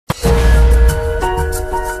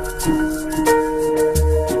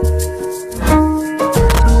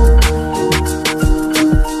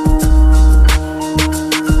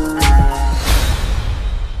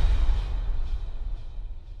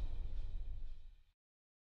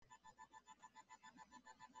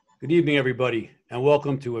Good evening, everybody, and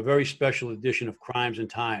welcome to a very special edition of Crimes and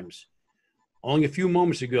Times. Only a few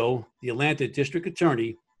moments ago, the Atlanta District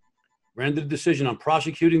Attorney rendered a decision on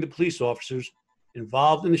prosecuting the police officers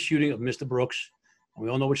involved in the shooting of Mr. Brooks. And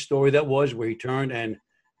we all know which story that was, where he turned and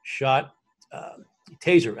shot a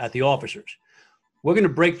taser at the officers. We're going to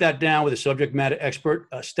break that down with a subject matter expert,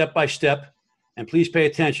 step by step, and please pay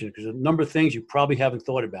attention because there's a number of things you probably haven't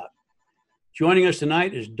thought about. Joining us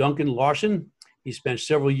tonight is Duncan Larson. He spent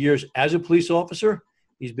several years as a police officer.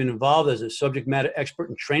 He's been involved as a subject matter expert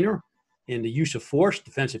and trainer in the use of force,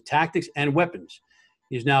 defensive tactics, and weapons.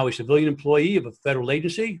 He's now a civilian employee of a federal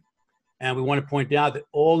agency. And we want to point out that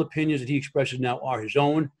all opinions that he expresses now are his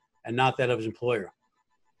own and not that of his employer.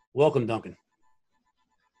 Welcome, Duncan.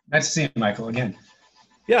 Nice to see you, Michael, again.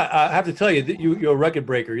 Yeah, I have to tell you that you're a record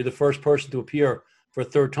breaker. You're the first person to appear for a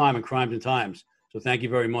third time in Crimes and Times. So thank you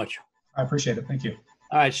very much. I appreciate it. Thank you.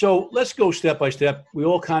 All right, so let's go step by step. We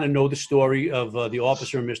all kind of know the story of the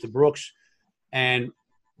officer, Mr. Brooks, and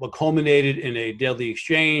what culminated in a deadly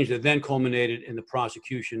exchange that then culminated in the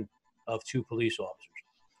prosecution of two police officers.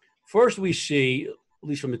 First, we see, at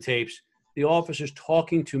least from the tapes, the officers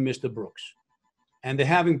talking to Mr. Brooks, and they're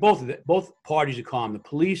having both parties are calm, the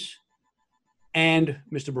police and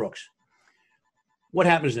Mr. Brooks. What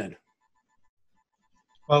happens then?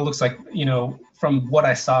 Well, it looks like, from what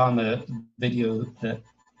I saw in the video,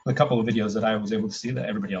 the couple of videos that I was able to see that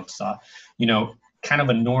everybody else saw, kind of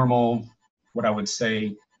a normal, what I would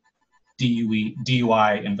say,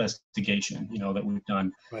 DUI investigation, that we've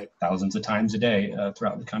done thousands of times a day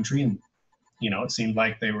throughout the country. And, it seemed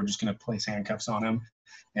like they were just going to place handcuffs on him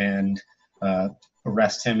and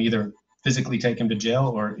arrest him, either physically take him to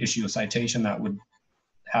jail or issue a citation that would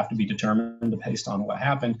have to be determined based on what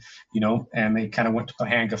happened, and they kind of went to put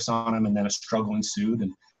handcuffs on him, and then a struggle ensued,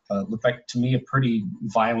 and looked like to me a pretty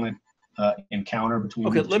violent encounter between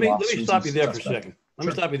the two let me officers. stop you there for a second. Let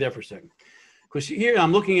me stop you there for a second. Because here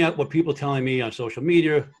I'm looking at what people are telling me on social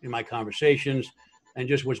media, in my conversations, and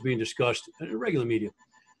just what's being discussed in regular media.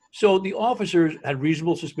 So the officers had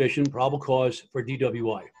reasonable suspicion, probable cause for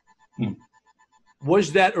DWI.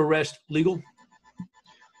 Was that arrest legal?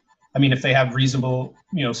 I mean, if they have reasonable,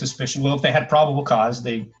 suspicion, well, if they had probable cause,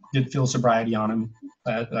 they did field sobriety on him,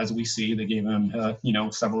 as we see. They gave him,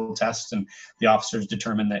 several tests, and the officers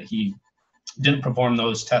determined that he didn't perform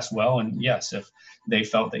those tests well. And yes, if they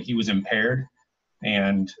felt that he was impaired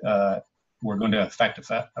and were going to effect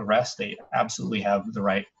arrest, they absolutely have the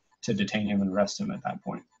right to detain him and arrest him at that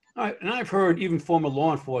point. All right, and I've heard even former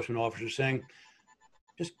law enforcement officers saying,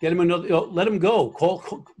 just get him another, let him go,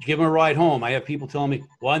 give him a ride home. I have people telling me,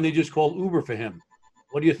 why didn't they just call Uber for him?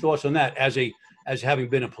 What are your thoughts on that as having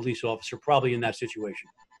been a police officer, probably in that situation?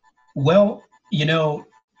 Well,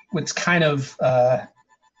 it's kind of,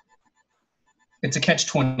 it's a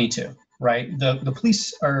catch-22, right? The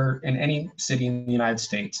police are, in any city in the United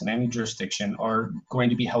States, in any jurisdiction, are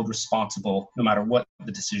going to be held responsible no matter what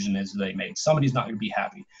the decision is they made. Somebody's not going to be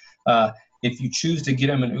happy. If you choose to get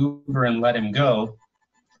him an Uber and let him go,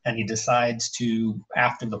 and he decides to,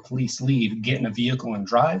 after the police leave, get in a vehicle and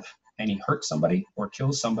drive, and he hurts somebody or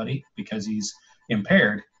kills somebody because he's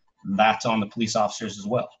impaired, that's on the police officers as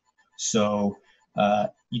well. So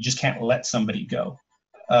you just can't let somebody go.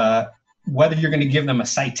 Whether you're going to give them a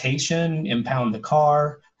citation, impound the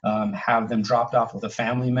car, have them dropped off with a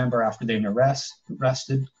family member after they've been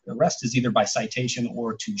arrested. Arrest is either by citation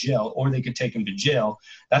or to jail, or they could take him to jail.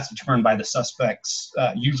 That's determined by the suspect's,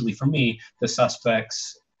 usually for me, the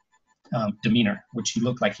suspect's demeanor, which he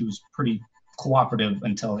looked like he was pretty cooperative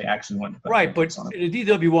until they actually went to put right. But in the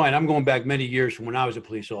DWI, and I'm going back many years from when I was a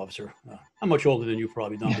police officer. I'm much older than you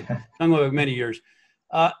probably, Duncan. I'm going back many years.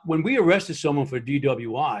 When we arrested someone for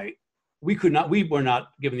DWI, we were not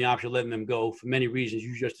given the option of letting them go for many reasons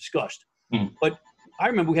you just discussed. But I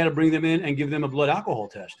remember we had to bring them in and give them a blood alcohol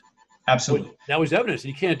test. Absolutely. That was evidence.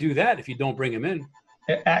 You can't do that if you don't bring him in.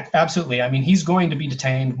 Absolutely. I mean, he's going to be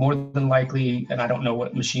detained more than likely, and I don't know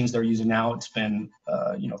what machines they're using now. It's been,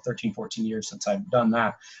 13, 14 years since I've done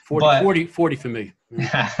that. 40 for me.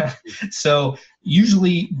 So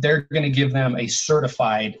usually they're going to give them a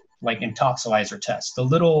certified, intoxilizer test. The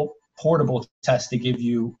little portable test they give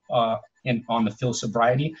you on the field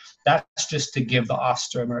sobriety, that's just to give the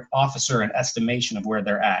officer an estimation of where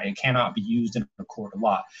they're at. It cannot be used in a court of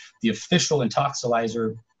law. The official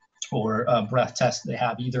intoxilizer or breath test they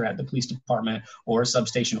have either at the police department or a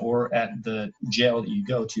substation or at the jail that you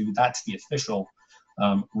go to, that's the official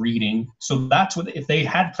reading. So that's what, if they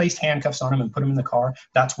had placed handcuffs on him and put him in the car,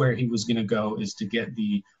 that's where he was going to go, is to get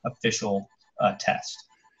the official test.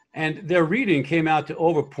 And their reading came out to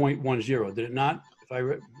over 0.10, did it not?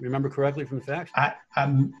 if I remember correctly from the facts. I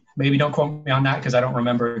maybe don't quote me on that because I don't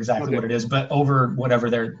remember exactly what it is, but over whatever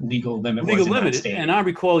their legal limit was in that state. And I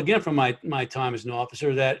recall again from my time as an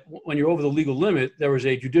officer that when you're over the legal limit, there was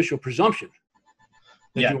a judicial presumption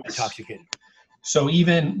that you were intoxicated. So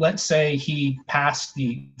even, let's say he passed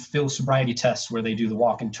the field sobriety tests where they do the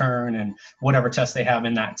walk and turn and whatever test they have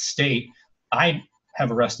in that state. I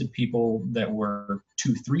have arrested people that were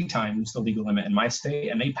 2-3 times the legal limit in my state,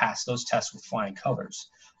 and they passed those tests with flying colors.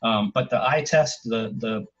 But the eye test,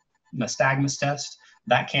 the nystagmus test,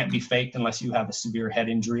 that can't be faked unless you have a severe head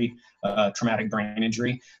injury, traumatic brain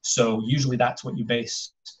injury. So usually that's what you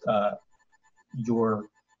base your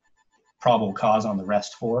probable cause on the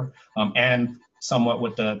arrest for. And somewhat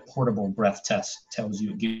what the portable breath test tells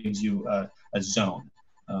you, it gives you a zone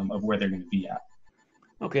of where they're going to be at.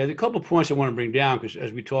 Okay, there's a couple of points I want to bring down because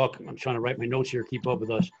as we talk, I'm trying to write my notes here, keep up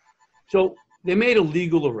with us. So they made a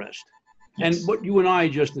legal arrest. Yes. And what you and I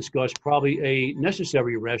just discussed, probably a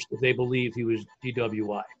necessary arrest if they believed he was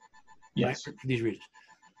DWI. Yes. Right, for these reasons.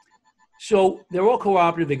 So they're all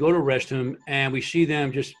cooperative. They go to arrest him, and we see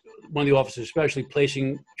them, just one of the officers especially,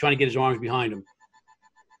 trying to get his arms behind him.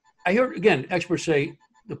 I heard, again, experts say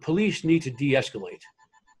the police need to de-escalate.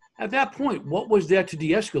 At that point, what was there to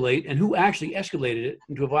de-escalate, and who actually escalated it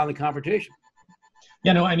into a violent confrontation?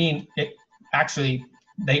 Yeah, no, I mean, it actually,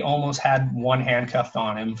 they almost had one handcuffed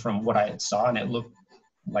on him from what I had saw, and it looked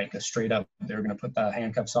like a straight up, they were going to put the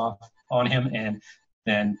handcuffs off on him, and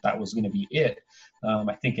then that was going to be it.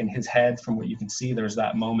 I think in his head, from what you can see, there's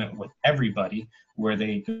that moment with everybody where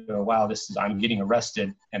they go, wow, I'm getting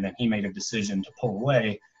arrested, and then he made a decision to pull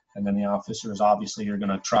away, and then the officers obviously are going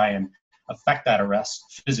to try and affect that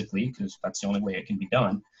arrest physically because that's the only way it can be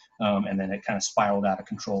done. And then it kind of spiraled out of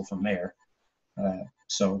control from there.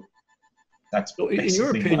 So that's so in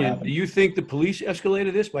your opinion, do you think the police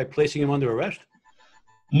escalated this by placing him under arrest?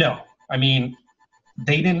 No, I mean,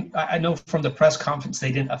 they didn't. I know from the press conference,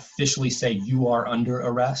 they didn't officially say you are under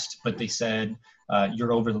arrest, but they said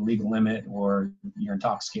you're over the legal limit or you're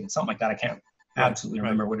intoxicated, something like that. I can't absolutely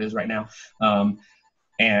remember what it is right now.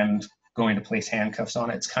 And going to place handcuffs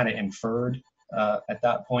on it, it's kind of inferred at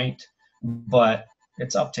that point, but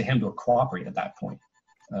it's up to him to cooperate at that point.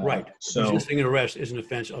 Right. So resisting an arrest is an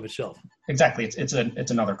offense of itself. Exactly.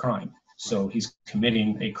 It's another crime. So he's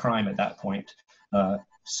committing a crime at that point.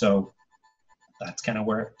 So that's kind of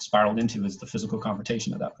where it spiraled into, is the physical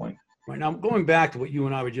confrontation at that point. Right. Now, going back to what you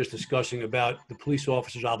and I were just discussing about the police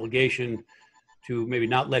officer's obligation to maybe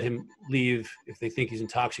not let him leave if they think he's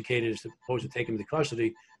intoxicated, as opposed to take him into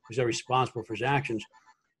custody because they're responsible for his actions.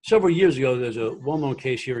 Several years ago, there's a well-known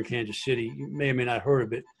case here in Kansas City. You may or may not have heard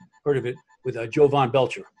of it with Jovan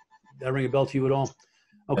Belcher. Did that ring a bell to you at all?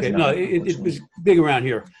 Okay, no, it was big around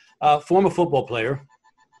here. Former football player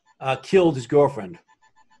killed his girlfriend.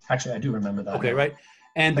 Actually, I do remember that. Okay, right.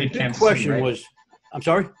 And the big question was, I'm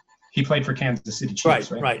sorry? He played for Kansas City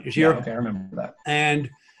Chiefs, right? Right. Is here? Yeah, okay, I remember that. And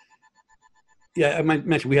yeah, I might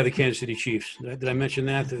mention we have the Kansas City Chiefs. Did I mention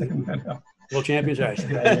that? World champions? All right.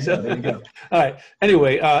 There you go. All right.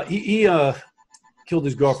 Anyway, he killed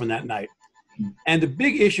his girlfriend that night. And the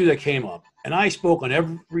big issue that came up, and I spoke on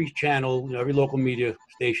every channel, every local media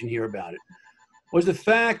station here about it, was the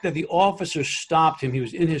fact that the officer stopped him. He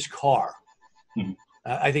was in his car,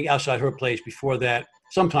 I think outside her place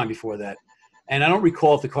sometime before that. And I don't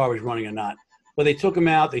recall if the car was running or not. But they took him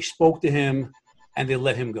out, they spoke to him, and they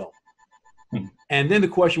let him go. And then the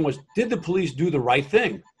question was, did the police do the right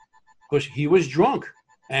thing? Because he was drunk.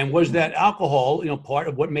 And was that alcohol, part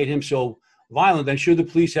of what made him so violent? And should the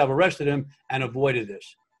police have arrested him and avoided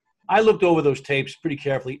this? I looked over those tapes pretty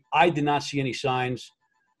carefully. I did not see any signs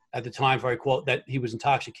at the time, if I recall, that he was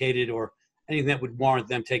intoxicated or anything that would warrant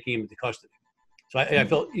them taking him into custody. So I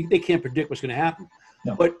felt they can't predict what's going to happen.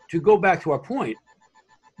 No. But to go back to our point,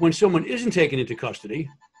 when someone isn't taken into custody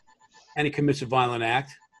and he commits a violent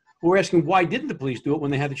act, we're asking, why didn't the police do it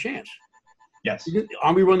when they had the chance? Yes.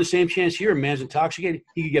 Aren't we running the same chance here? A man's intoxicated.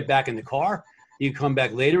 He could get back in the car. He could come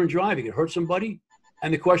back later and drive. He could hurt somebody.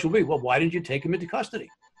 And the question will be, well, why didn't you take him into custody?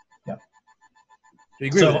 Yeah.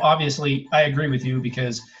 So obviously, I agree with you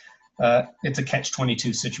because it's a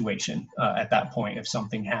catch-22 situation at that point if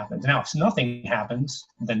something happens. Now, if nothing happens,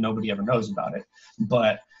 then nobody ever knows about it.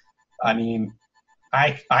 But, I mean,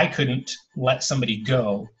 I couldn't let somebody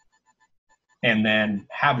go and then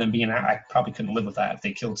have them be I probably couldn't live with that. If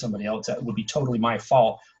they killed somebody else, that would be totally my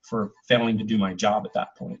fault for failing to do my job at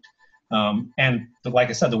that point. Like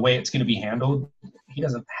I said, the way it's going to be handled, he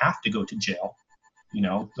doesn't have to go to jail.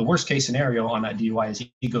 The worst case scenario on that DUI is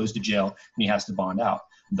he goes to jail and he has to bond out.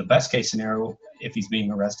 The best case scenario, if he's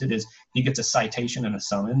being arrested, is he gets a citation and a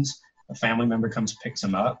summons a family member comes, picks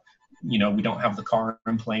him up. You know, we don't have the car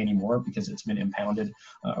in play anymore because it's been impounded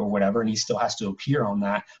or whatever, and he still has to appear on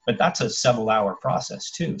that. But that's a several-hour process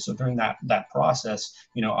too. So during that process,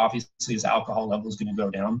 you know, obviously his alcohol level is going to go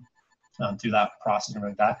down through that process and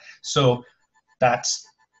like that. So that's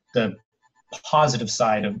the positive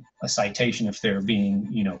side of a citation if they're being,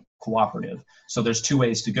 you know, cooperative. So there's two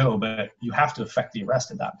ways to go, but you have to effect the arrest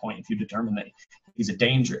at that point if you determine that he's a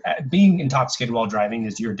danger. Being intoxicated while driving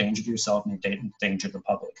is you're a danger to yourself and you're a danger to the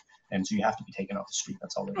public. And so you have to be taken off the street.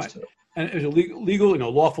 That's all there is to it. And it's a legal, you know,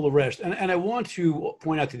 lawful arrest. And I want to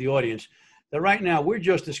point out to the audience that right now we're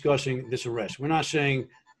just discussing this arrest. We're not saying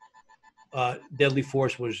deadly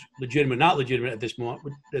force was legitimate, not legitimate at this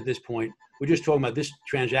point. We're just talking about this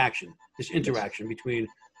transaction, this interaction between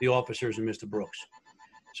the officers and Mr. Brooks.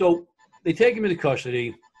 So they take him into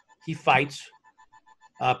custody. He fights,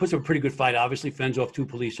 puts up a pretty good fight, obviously, fends off two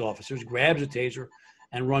police officers, grabs a taser,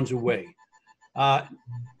 and runs away.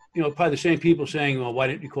 You know, probably the same people saying, well, why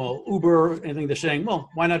didn't you call Uber or anything? They're saying, well,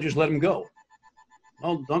 why not just let him go?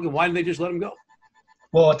 Well, Duncan, why didn't they just let him go?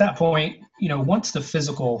 Well, at that point, you know, once the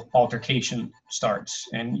physical altercation starts,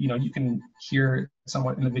 and, you know, you can hear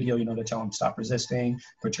somewhat in the video, you know, they tell him stop resisting,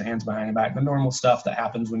 put your hands behind your back, the normal stuff that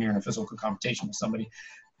happens when you're in a physical confrontation with somebody.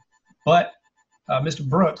 But Mr.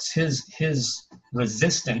 Brooks, his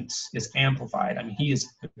resistance is amplified. I mean, he is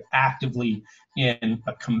actively in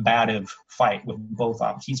a combative fight with both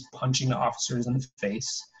officers. He's punching the officers in the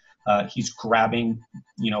face. He's grabbing,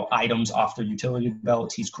 you know, items off their utility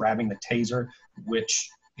belts. He's grabbing the taser, which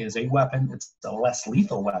is a weapon. It's a less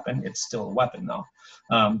lethal weapon. It's still a weapon, though.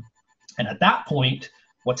 And at that point,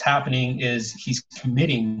 what's happening is he's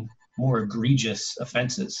committing more egregious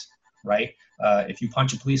offenses, right? If you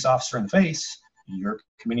punch a police officer in the face, you're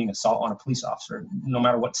committing assault on a police officer, no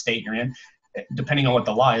matter what state you're in. Depending on what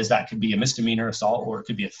the law is, that could be a misdemeanor assault or it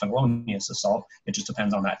could be a felonious assault. It just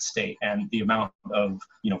depends on that state and the amount of,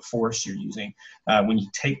 you know, force you're using. When he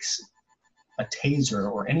takes a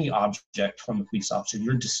taser or any object from the police officer,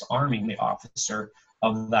 you're disarming the officer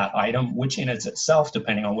of that item, which in itself,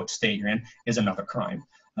 depending on what state you're in, is another crime.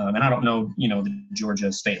 And I don't know, you know, the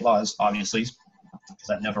Georgia state laws, obviously, because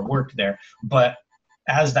I've never worked there, but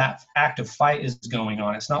as that active fight is going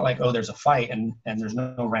on, it's not like, oh, there's a fight and there's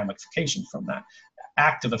no ramification from that.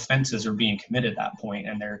 Active offenses are being committed at that point,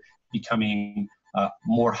 and they're becoming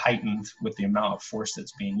more heightened with the amount of force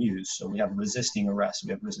that's being used. So we have resisting arrest, we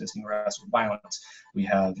have resisting arrest with violence, we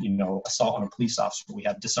have, you know, assault on a police officer, we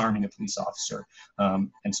have disarming a police officer.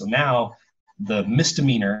 And so now the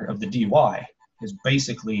misdemeanor of the DUI is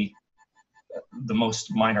basically the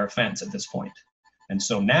most minor offense at this point. And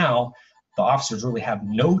so now the officers really have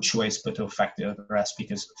no choice but to effect the arrest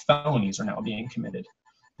because felonies are now being committed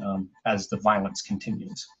as the violence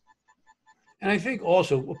continues. And I think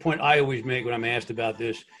also a point I always make when I'm asked about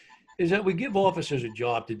this is that we give officers a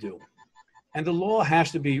job to do, and the law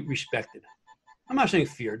has to be respected. I'm not saying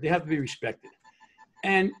feared, they have to be respected.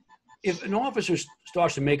 And if an officer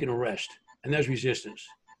starts to make an arrest and there's resistance,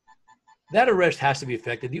 that arrest has to be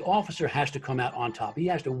effected. The officer has to come out on top. He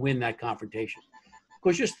has to win that confrontation.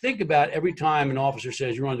 Because just think about every time an officer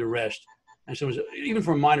says you're under arrest, and someone says, even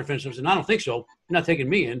for a minor offense, someone says, I don't think so, you're not taking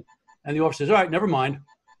me in. And the officer says, all right, never mind.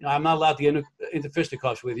 You know, I'm not allowed to get into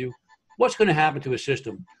fisticuffs with you. What's going to happen to a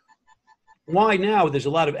system? Why now there's a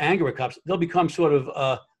lot of anger at cops? They'll become sort of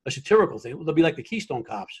a satirical thing. They'll be like the Keystone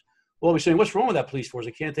Cops. Well, we're saying, what's wrong with that police force?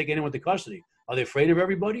 They can't take anyone to custody. Are they afraid of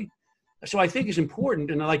everybody? So I think it's important,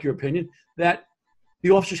 and I like your opinion, that the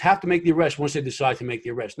officers have to make the arrest once they decide to make the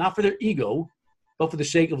arrest. Not for their ego, but for the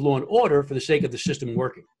sake of law and order, for the sake of the system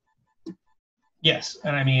working. Yes,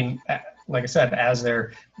 and I mean, like I said, as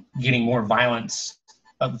they're getting more violent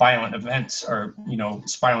events are, you know,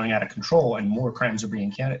 spiraling out of control and more crimes are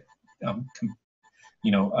being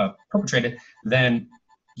perpetrated, then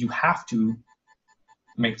you have to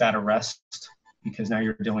make that arrest because now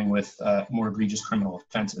you're dealing with more egregious criminal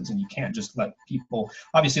offenses, and you can't just let people.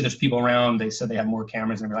 Obviously, there's people around. They said they have more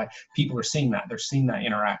cameras, and they're like, people are seeing that. They're seeing that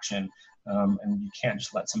interaction. And you can't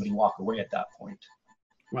just let somebody walk away at that point.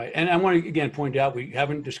 Right. And I want to, again, point out, we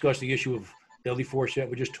haven't discussed the issue of deadly force yet.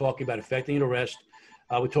 We're just talking about effecting an arrest.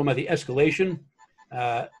 We're talking about the escalation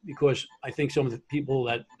because I think some of the people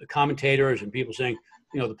the commentators and people saying,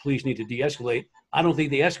 you know, the police need to de-escalate. I don't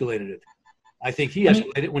think they escalated it. I think he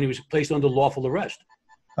escalated when he was placed under lawful arrest.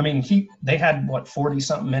 I mean, they had,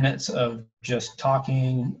 40-something minutes of just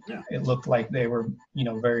talking. Yeah. It looked like they were, you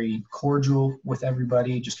know, very cordial with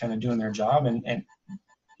everybody, just kind of doing their job. And,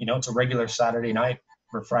 you know, it's a regular Saturday night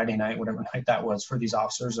or Friday night, whatever night that was, for these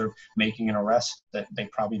officers are making an arrest that they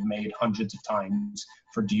probably made hundreds of times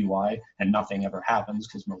for DUI, and nothing ever happens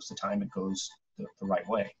because most of the time it goes the right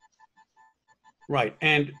way. Right.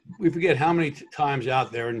 And we forget how many times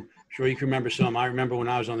out there, and I'm sure you can remember some. I remember when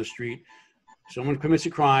I was on the street, someone commits a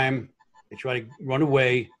crime, they try to run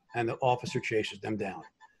away, and the officer chases them down.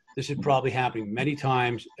 This is probably happening many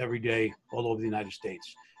times every day all over the United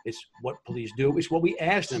States. It's what police do. It's what we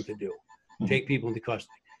ask them to do, take people into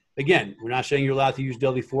custody. Again, we're not saying you're allowed to use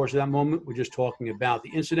deadly force at that moment. We're just talking about the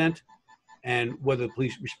incident and whether the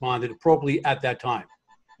police responded appropriately at that time.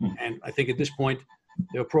 And I think at this point,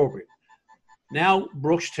 they're appropriate. Now,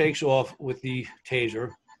 Brooks takes off with the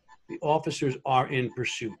taser. The officers are in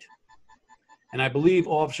pursuit. And I believe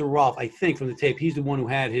Officer Rolfe, I think from the tape, he's the one who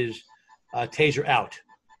had his taser out.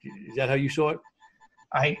 Is that how you saw it?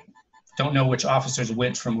 I don't know which officer's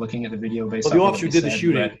which from looking at the video based on the officer who did the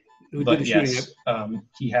shooting.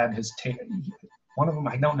 He had his one of them,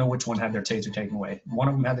 I don't know which one had their taser taken away. One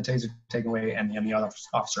of them had the taser taken away, and the other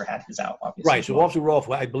officer had his out, obviously. Right, so Officer Rolfe,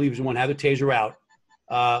 I believe, is the one who had the taser out,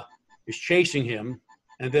 is chasing him,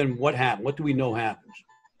 and then what happened? What do we know happens?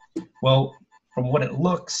 Well, from what it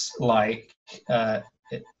looks like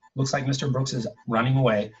Mr. Brooks is running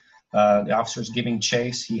away. The officer's giving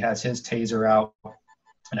chase. He has his taser out,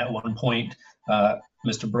 and at one point,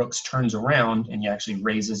 Mr. Brooks turns around and he actually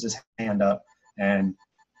raises his hand up, and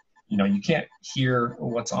you can't hear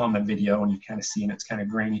what's on the video, and you kind of see, and it's kind of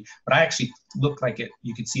grainy. But I actually looked like it.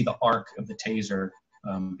 You could see the arc of the taser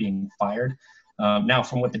being fired. Now,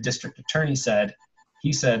 from what the district attorney said,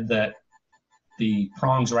 he said that the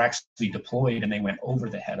prongs were actually deployed and they went over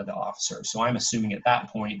the head of the officer. So I'm assuming at that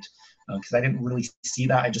point, because I didn't really see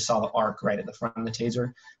that, I just saw the arc right at the front of the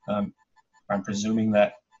taser. I'm presuming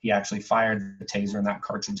that he actually fired the taser and that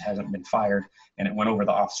cartridge hasn't been fired, and it went over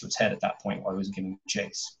the officer's head at that point while he was getting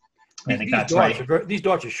chase. I think that's right. These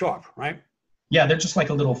darts are sharp, right? Yeah, they're just like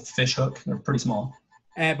a little fish hook. They're pretty small.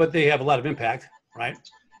 But they have a lot of impact, right?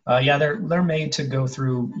 Yeah, they're made to go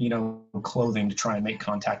through, clothing to try and make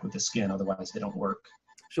contact with the skin. Otherwise, they don't work.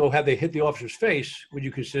 So had they hit the officer's face, would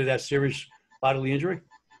you consider that serious bodily injury?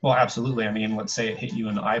 Well, absolutely. I mean, let's say it hit you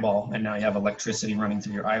in the eyeball and now you have electricity running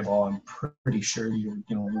through your eyeball. I'm pretty sure you're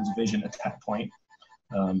going to lose vision at that point.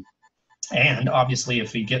 And obviously,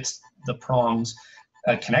 if he gets the prongs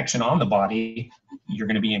connection on the body, you're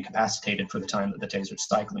going to be incapacitated for the time that the taser is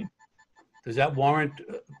cycling. Does that warrant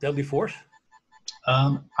deadly force?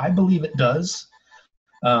 I believe it does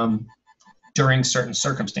during certain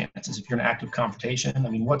circumstances. If you're in active confrontation, I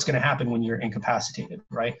mean, what's going to happen when you're incapacitated,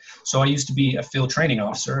 right? So I used to be a field training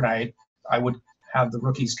officer, and I would have the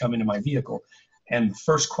rookies come into my vehicle. And the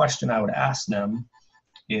first question I would ask them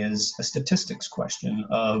is a statistics question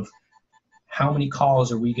of how many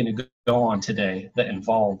calls are we going to go on today that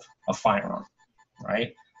involve a firearm,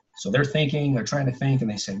 right? So they're trying to think,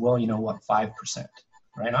 and they say, well, 5%.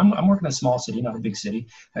 Right? I'm working in a small city, not a big city.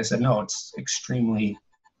 I said, no, it's extremely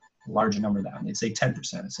large number than that. And they'd say 10%.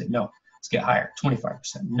 I'd say, no, let's get higher, 25%.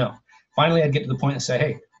 No. Finally, I'd get to the point and say,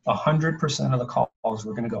 hey, 100% of the calls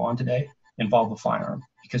we're going to go on today involve a firearm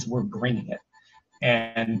because we're bringing it.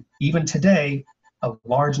 And even today, a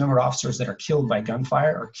large number of officers that are killed by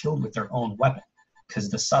gunfire are killed with their own weapon because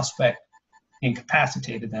the suspect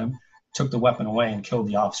incapacitated them, took the weapon away, and killed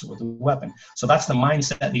the officer with the weapon. So that's the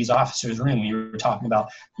mindset these officers are in. When you were talking about,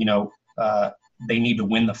 they need to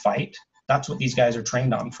win the fight. That's what these guys are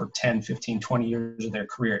trained on for 10, 15, 20 years of their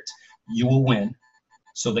career. It's, you will win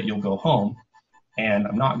so that you'll go home, and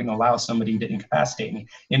I'm not going to allow somebody to incapacitate me.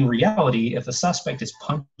 In reality, if the suspect is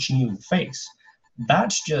punching you in the face,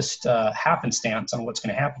 that's just happenstance on what's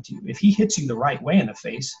going to happen to you. If he hits you the right way in the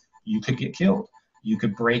face, you could get killed. You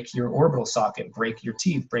could break your orbital socket, break your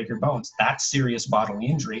teeth, break your bones. That's serious bodily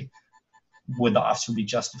injury. Would the officer be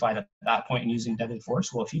justified at that point in using deadly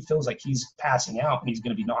force? Well, if he feels like he's passing out and he's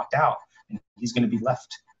going to be knocked out and he's going to be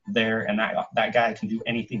left there and that guy can do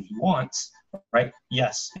anything he wants, right?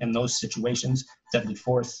 Yes, in those situations, deadly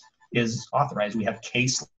force is authorized. We have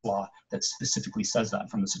case law that specifically says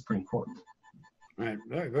that from the Supreme Court. All right,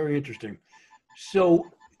 very, very interesting. So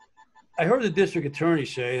I heard the district attorney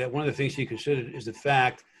say that one of the things he considered is the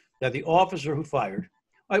fact that the officer who fired,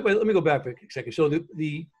 wait, let me go back for a second. So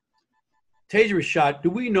the taser is shot. Do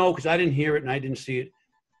we know, because I didn't hear it and I didn't see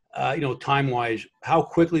it, time-wise, how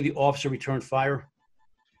quickly the officer returned fire?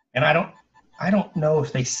 And I don't know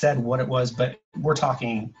if they said what it was, but we're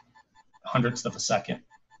talking hundredths of a second,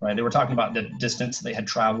 right? They were talking about the distance they had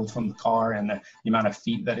traveled from the car and the amount of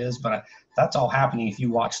feet that is, but that's all happening if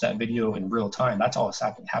you watch that video in real time. That's all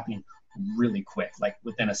happening really quick, like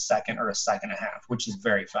within a second or a second and a half, which is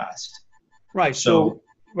very fast. Right. So,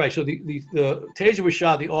 So the taser was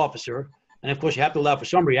shot at the officer, and of course you have to allow for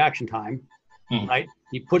some reaction time. mm, Right.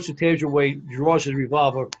 He puts the taser away, draws his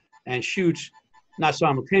revolver, and shoots, not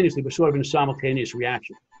simultaneously, but sort of in a simultaneous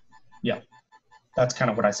reaction. yeah, that's kind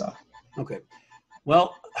of what I saw. Okay.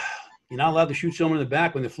 Well, you're not allowed to shoot someone in the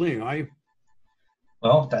back when they're fleeing, are you?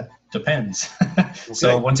 Well, that depends.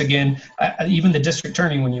 So Okay. once again, even the district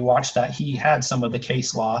attorney, when you watch that, he had some of the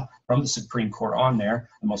case law from the Supreme Court on there.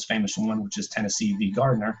 The most famous one, which is Tennessee v.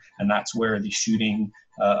 Gardner, and that's where the shooting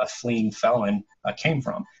a fleeing felon came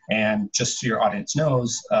from. And just so your audience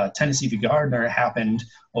knows, Tennessee v. Gardner happened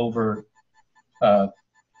over a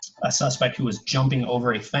suspect who was jumping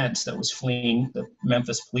over a fence that was fleeing the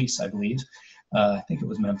Memphis police, I believe. I think it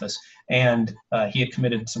was Memphis. And he had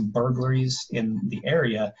committed some burglaries in the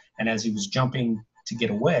area. And as he was jumping to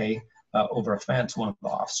get away over a fence, one of the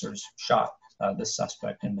officers shot the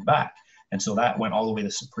suspect in the back. And so that went all the way to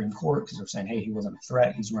the Supreme Court because they're saying, hey, he wasn't a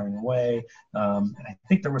threat, he's running away. And I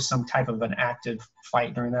think there was some type of an active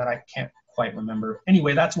fight during that. I can't quite remember.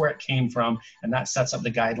 Anyway, that's where it came from. And that sets up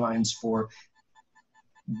the guidelines for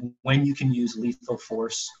when you can use lethal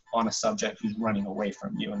force on a subject who's running away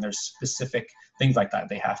from you. And there's specific things like that.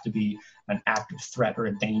 They have to be an active threat or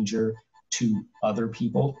a danger to other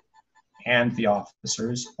people and the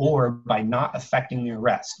officers, or by not affecting the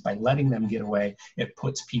arrest, by letting them get away, it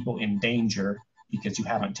puts people in danger because you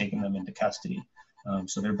haven't taken them into custody.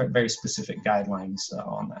 So there are very specific guidelines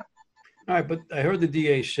on that. All right, but I heard the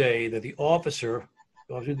DA say that the officer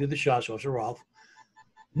who did the shots, Officer Ralph,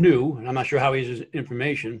 knew, and I'm not sure how he has his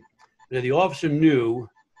information, that the officer knew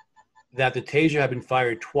that the taser had been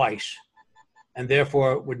fired twice and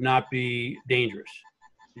therefore would not be dangerous.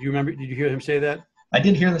 Did you hear him say that? I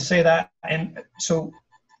did hear them say that. And so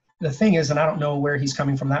the thing is, and I don't know where he's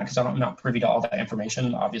coming from that because I'm not privy to all that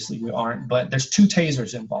information. Obviously we aren't, but there's 2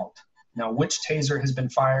 tasers involved. Now, which taser has been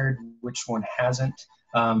fired, which one hasn't?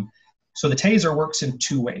 So the taser works in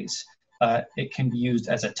 2 ways. It can be used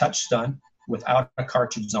as a touch stun without a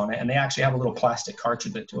cartridge on it. And they actually have a little plastic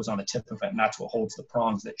cartridge that goes on the tip of it, and that's what holds the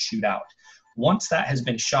prongs that shoot out. Once that has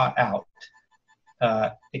been shot out,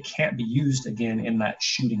 it can't be used again in that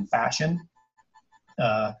shooting fashion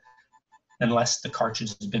unless the cartridge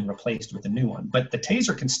has been replaced with a new one. But the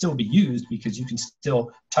taser can still be used because you can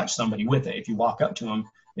still touch somebody with it. If you walk up to them,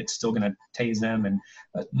 it's still going to tase them. And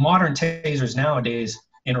modern tasers nowadays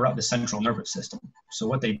interrupt the central nervous system. So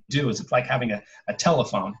what they do is it's like having a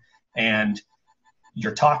telephone, and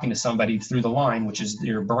you're talking to somebody through the line, which is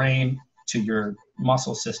your brain to your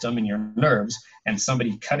muscle system and your nerves, and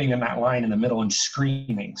somebody cutting in that line in the middle and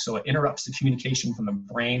screaming. So it interrupts the communication from the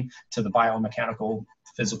brain to the biomechanical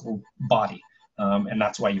physical body. And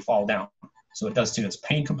that's why you fall down. So it does 2. It's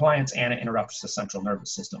pain compliance and it interrupts the central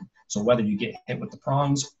nervous system. So whether you get hit with the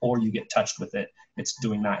prongs or you get touched with it, it's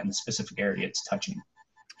doing that in the specific area it's touching.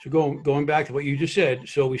 So going back to what you just said,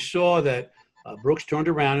 so we saw that Brooks turned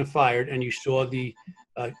around and fired, and you saw the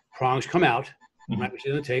prongs come out. Mm-hmm. Right, we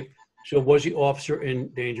see on the tape. So was the officer in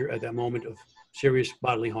danger at that moment of serious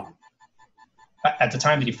bodily harm? At the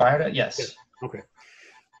time that he fired it, yes. Yes. Okay.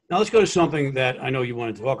 Now let's go to something that I know you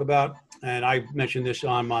wanted to talk about, and I mentioned this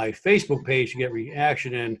on my Facebook page to get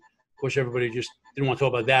reaction, and of course everybody just didn't want to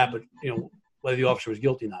talk about that, but whether the officer was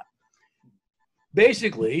guilty or not.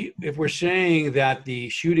 Basically, if we're saying that the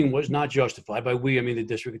shooting was not justified, by we, I mean the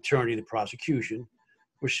district attorney, the prosecution,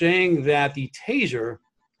 we're saying that the taser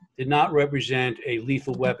did not represent a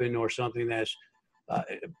lethal weapon or something that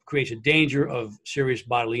creates a danger of serious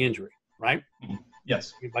bodily injury, right?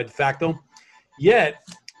 Yes. By de facto. Yet,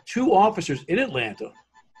 2 officers in Atlanta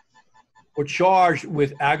were charged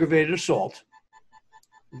with aggravated assault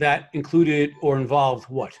that included or involved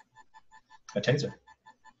what? A taser.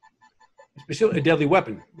 A deadly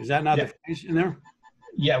weapon. Is that not the case in there?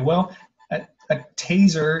 Yeah, well, a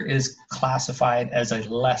taser is classified as a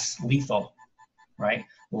less lethal, right?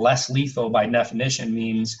 Less lethal by definition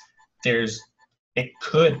means it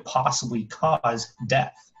could possibly cause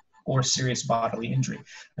death or serious bodily injury.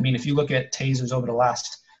 I mean, if you look at tasers over the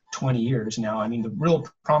last 20 years now, I mean, the real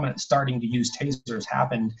prominent starting to use tasers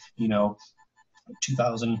happened,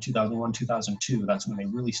 2000, 2001, 2002. That's when they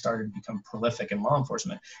really started to become prolific in law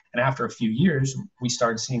enforcement. And after a few years, we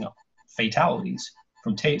started seeing fatalities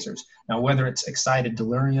from tasers. Now, whether it's excited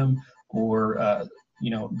delirium or,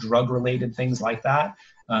 drug-related things like that,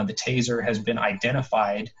 the taser has been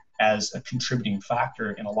identified as a contributing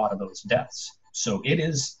factor in a lot of those deaths. So it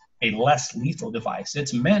is a less lethal device.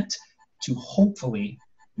 It's meant to hopefully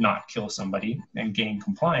not kill somebody and gain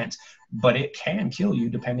compliance, but it can kill you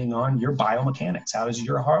depending on your biomechanics. How does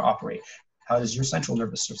your heart operate? How does your central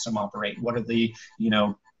nervous system operate? What are the,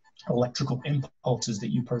 electrical impulses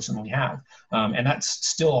that you personally have. And that's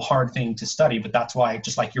still a hard thing to study, but that's why,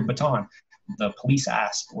 just like your baton, the police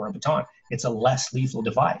ask for a baton. It's a less lethal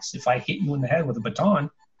device. If I hit you in the head with a baton,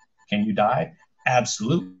 can you die?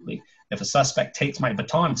 Absolutely. If a suspect takes my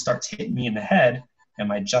baton and starts hitting me in the head,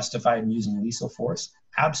 am I justified in using lethal force?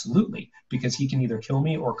 Absolutely, because he can either kill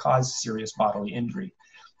me or cause serious bodily injury.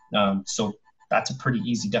 So that's a pretty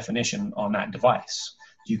easy definition on that device.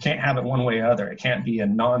 You can't have it one way or other. It can't be a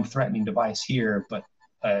non-threatening device here, but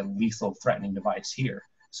a lethal threatening device here.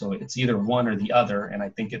 So it's either one or the other, and I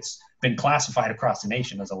think it's been classified across the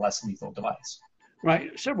nation as a less lethal device.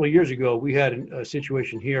 Right. Several years ago, we had a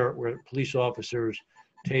situation here where police officers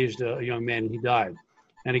tased a young man and he died.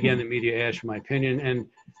 And again, the media asked for my opinion. And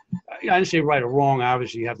I didn't say right or wrong.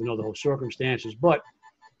 Obviously, you have to know the whole circumstances. But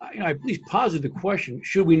I at least posited the question,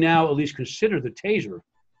 should we now at least consider the taser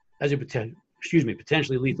as a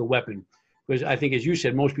potentially lethal weapon? Because I think, as you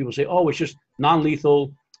said, most people say, oh, it's just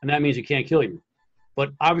non-lethal, and that means it can't kill you.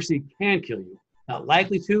 But obviously it can kill you. Not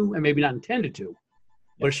likely to, and maybe not intended to,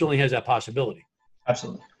 but it certainly has that possibility.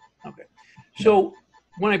 Absolutely. Okay. So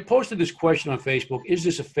when I posted this question on Facebook, is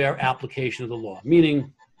this a fair application of the law?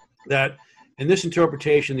 Meaning that in this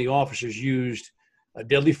interpretation, the officers used a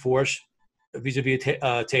deadly force vis-a-vis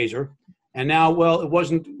a taser. And now, well, it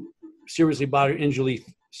wasn't serious bodily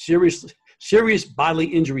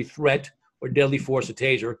injury threat or deadly force a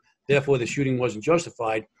taser. Therefore, the shooting wasn't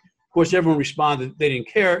justified. Of course, everyone responded they didn't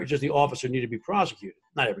care. It's just the officer needed to be prosecuted.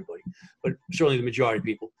 Not everybody, but certainly the majority of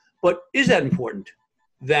people. But is that important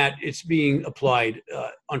that it's being applied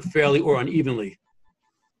unfairly or unevenly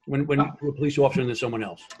when to a police officer and then someone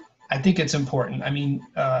else? I think it's important. I mean,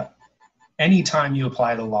 anytime you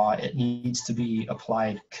apply the law, it needs to be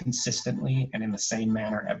applied consistently and in the same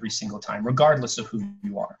manner every single time, regardless of who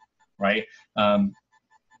you are, right?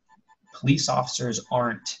 Police officers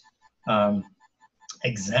aren't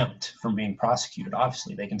exempt from being prosecuted.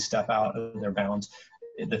 Obviously, they can step out of their bounds.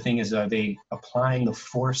 The thing is, are they applying the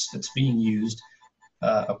force that's being used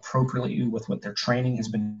appropriately with what their training has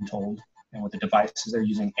been told and with the devices they're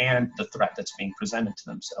using and the threat that's being presented to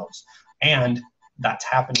themselves? And that's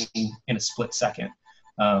happening in a split second.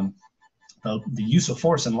 The use of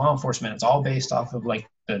force in law enforcement, it's all based off of, like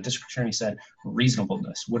the district attorney said,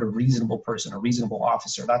 reasonableness. Would a reasonable person, a reasonable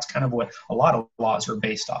officer, that's kind of what a lot of laws are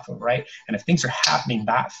based off of, right? And if things are happening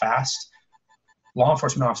that fast, law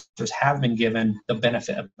enforcement officers have been given the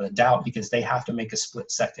benefit of the doubt because they have to make a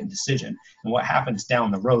split-second decision. And what happens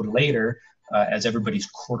down the road later, as everybody's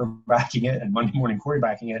quarterbacking it and Monday morning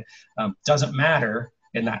quarterbacking it, doesn't matter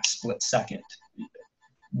in that split second.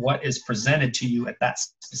 What is presented to you at that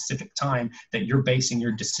specific time that you're basing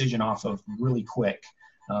your decision off of really quick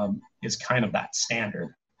is kind of that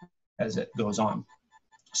standard as it goes on.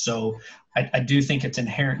 So I do think it's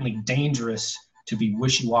inherently dangerous to be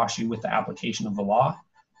wishy-washy with the application of the law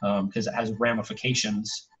because it has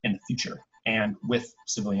ramifications in the future and with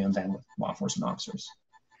civilians and with law enforcement officers.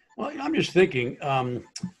 Well, I'm just thinking,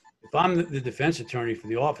 if I'm the defense attorney for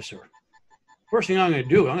the officer, first thing I'm going to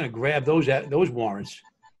do, I'm going to grab those warrants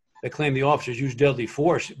that claim the officers used deadly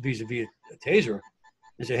force vis-a-vis a taser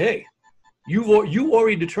and say, hey, you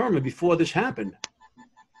already determined before this happened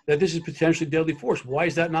that this is potentially deadly force. Why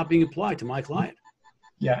is that not being applied to my client?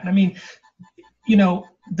 Yeah, I mean, you know,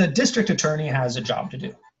 the district attorney has a job to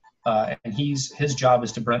do. And his job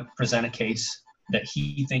is to present a case that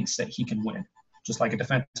he thinks that he can win, just like a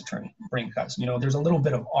defense attorney. Because, you know, there's a little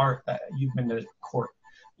bit of art. You've been to court,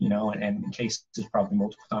 you know, and cases probably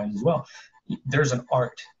multiple times as well. There's an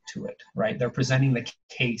art to it, right? They're presenting the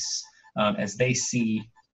case as they see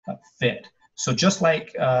fit. So just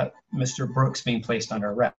like Mr. Brooks being placed under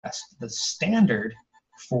arrest, the standard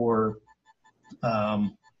for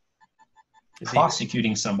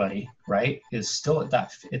prosecuting somebody, right, is still at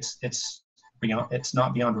that. It's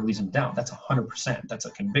not beyond a reasonable doubt. That's 100%. That's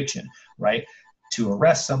a conviction, right? To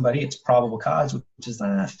arrest somebody, it's probable cause, which is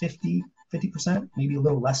 50%, maybe a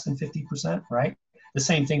little less than 50%, right? The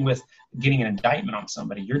same thing with getting an indictment on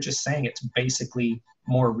somebody. You're just saying it's basically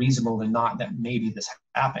more reasonable than not that maybe this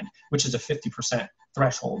happened, which is a 50%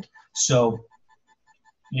 threshold. So,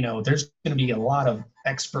 you know, there's going to be a lot of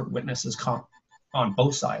expert witnesses on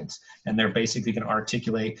both sides, and they're basically going to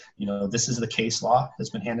articulate, you know, this is the case law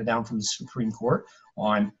that's been handed down from the Supreme Court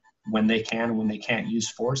on when they can and when they can't use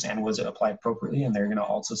force, and was it applied appropriately. And they're going to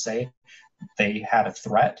also say they had a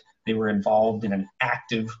threat, they were involved in an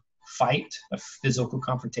active fight, a physical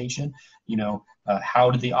confrontation. You know, how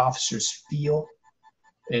did the officers feel?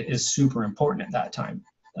 It is super important at that time.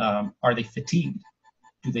 Are they fatigued?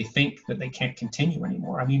 Do they think that they can't continue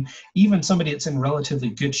anymore? I mean, even somebody that's in relatively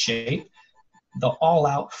good shape, the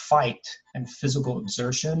all-out fight and physical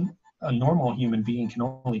exertion, a normal human being can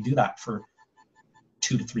only do that for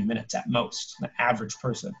 2 to 3 minutes at most, an average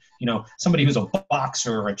person. You know, somebody who's a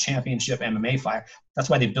boxer or a championship MMA fighter, that's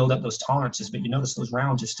why they build up those tolerances. But you notice those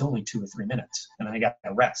rounds are still only 2 or 3 minutes, and then they got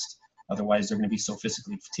to rest. Otherwise, they're going to be so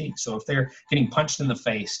physically fatigued. So if they're getting punched in the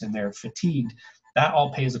face and they're fatigued, that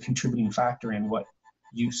all plays a contributing factor in what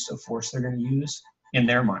use of force they're going to use in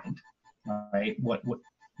their mind, right? What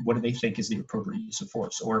do they think is the appropriate use of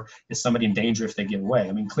force? Or is somebody in danger if they get away?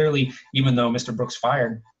 I mean, clearly, even though Mr. Brooks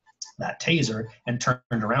fired that taser and turned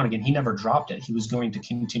around again, he never dropped it. He was going to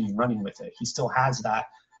continue running with it. He still has that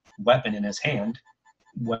weapon in his hand,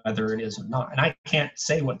 whether it is or not. And I can't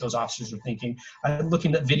say what those officers are thinking. I'm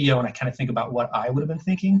looking at video and I kind of think about what I would have been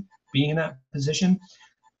thinking being in that position.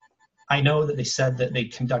 I know that they said that they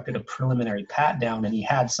conducted a preliminary pat down and he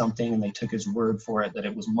had something and they took his word for it that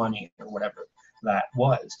it was money or whatever that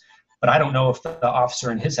was. But I don't know if the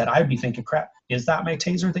officer in his head, I'd be thinking, crap, is that my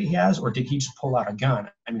taser that he has? Or did he just pull out a gun?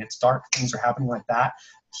 I mean, it's dark, things are happening like that.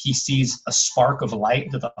 He sees a spark of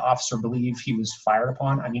light that the officer believed he was fired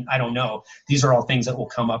upon. I mean, I don't know. These are all things that will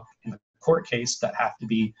come up in the court case that have to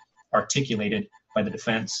be articulated by the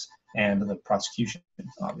defense and the prosecution,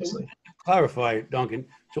 obviously. Clarify, Duncan.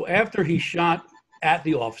 So after he shot at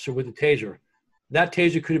the officer with the taser, that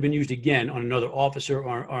taser could have been used again on another officer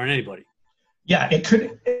or on anybody. Yeah, it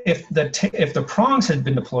could. If the prongs had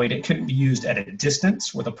been deployed, it couldn't be used at a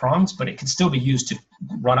distance with the prongs, but it could still be used to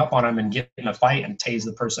run up on him and get in a fight and tase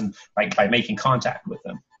the person by making contact with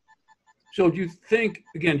them. So do you think,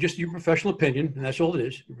 again, just your professional opinion, and that's all it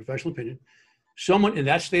is, your professional opinion, someone in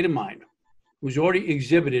that state of mind who's already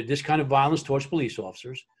exhibited this kind of violence towards police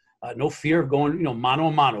officers, no fear of going, mano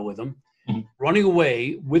a mano with them, running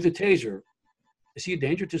away with a taser, is he a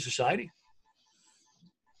danger to society?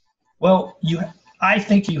 Well, I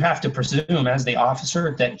think you have to presume as the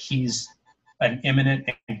officer that he's an imminent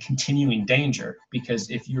and continuing danger, because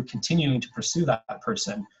if you're continuing to pursue that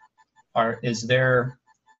person, is their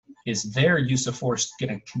use of force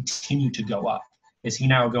going to continue to go up? Is he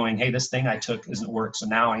now going, hey, this thing I took isn't work, so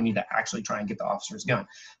now I need to actually try and get the officer's gun?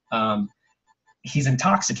 He's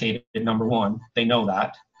intoxicated, number one. They know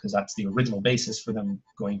that because that's the original basis for them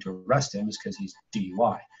going to arrest him, is because he's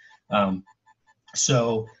DUI.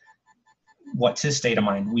 So what's his state of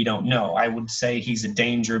mind? We don't know. I would say he's a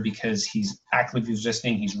danger because he's actively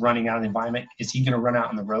resisting. He's running out of the environment. Is he going to run out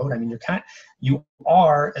on the road? I mean, you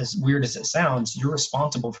are, as weird as it sounds, you're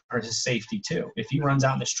responsible for his safety too. If he runs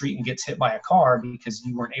out in the street and gets hit by a car because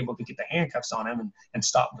you weren't able to get the handcuffs on him and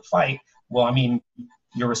stop the fight, well, I mean,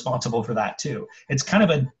 you're responsible for that too. It's kind of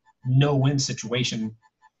a no-win situation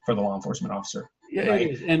for the law enforcement officer. Yeah, right?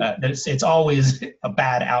 it is. And it's always a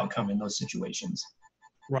bad outcome in those situations.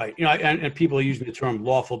 Right. And people are using the term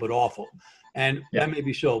lawful but awful. And that may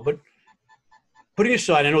be so. But putting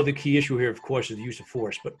aside, I know the key issue here, of course, is the use of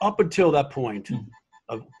force. But up until that point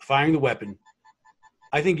of firing the weapon,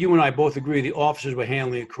 I think you and I both agree the officers were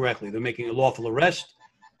handling it correctly. They're making a lawful arrest,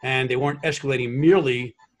 and they weren't escalating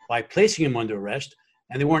merely by placing him under arrest,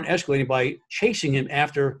 and they weren't escalating by chasing him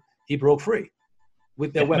after he broke free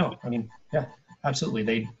with their weapon. No, I mean, yeah, absolutely.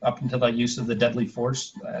 They, up until the use of the deadly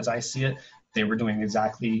force, as I see it, they were doing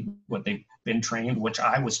exactly what they've been trained, which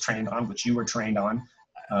I was trained on, which you were trained on.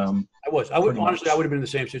 I would honestly, I would have been in the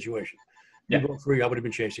same situation. He broke free, I would have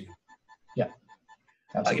been chasing him. Yeah.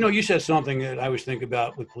 Absolutely. You said something that I always think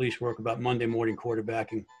about with police work about Monday morning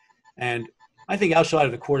quarterbacking. And I think outside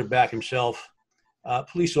of the quarterback himself,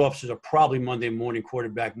 police officers are probably Monday morning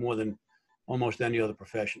quarterback more than almost any other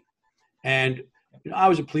profession. And I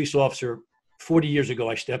was a police officer 40 years ago.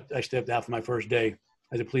 I stepped out for my first day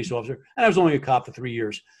as a police officer, and I was only a cop for 3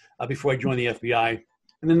 years before I joined the FBI.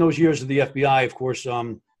 And then those years of the FBI, of course, I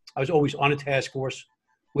was always on a task force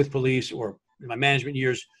with police, or in my management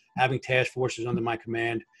years, having task forces under my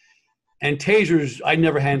command. And tasers, I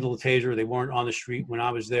never handled a taser. They weren't on the street when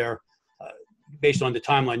I was there. Based on the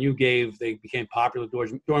timeline you gave, they became popular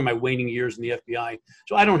during my waning years in the FBI.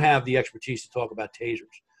 So I don't have the expertise to talk about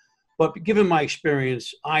tasers. But given my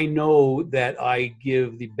experience, I know that I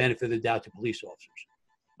give the benefit of the doubt to police officers.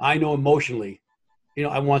 I know emotionally,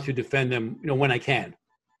 I want to defend them, when I can.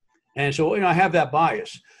 And so, I have that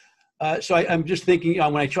bias. So I'm just thinking,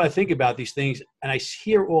 when I try to think about these things and I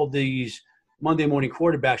hear all these Monday morning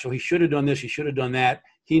quarterbacks, so he should have done this, he should have done that,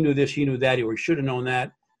 he knew this, he knew that, or he should have known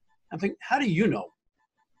that. I'm thinking, how do you know?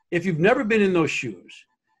 If you've never been in those shoes,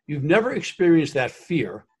 you've never experienced that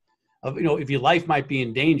fear of, if your life might be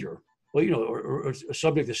in danger, or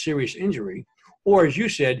subject to serious injury, or as you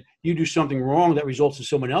said, you do something wrong that results in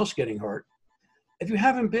someone else getting hurt. If you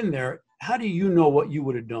haven't been there, how do you know what you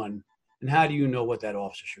would have done And how do you know what that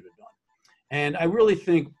officer should have done? And I really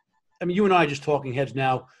think, I mean, you and I are just talking heads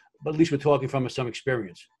now, but at least we're talking from some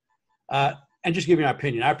experience. And just giving our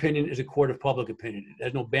opinion. Our opinion is a court of public opinion. It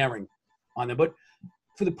has no bearing on them. But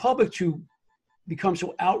for the public to become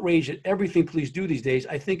so outraged at everything police do these days,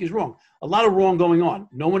 I think is wrong. A lot of wrong going on.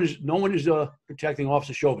 No one is protecting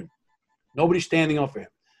Officer Chauvin. Nobody's standing up for him.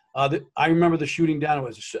 I remember the shooting down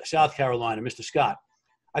in South Carolina, Mr. Scott.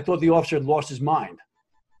 I thought the officer had lost his mind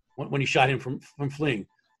when he shot him from fleeing.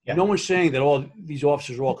 Yeah. No one's saying that all these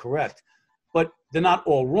officers are all correct, but they're not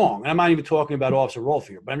all wrong. And I'm not even talking about Officer Rolfe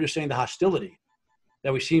here, but I'm just saying the hostility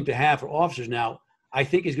that we seem to have for officers now, I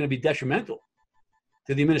think is going to be detrimental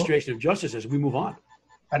to the administration of justice as we move on.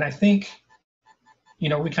 And I think, we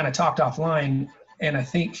kind of talked offline, and I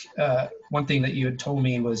think one thing that you had told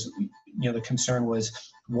me was, the concern was,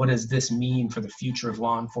 what does this mean for the future of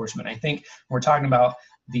law enforcement? I think we're talking about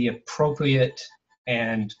the appropriate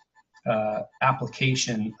and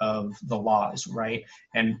application of the laws, right?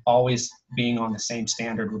 And always being on the same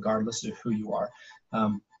standard regardless of who you are.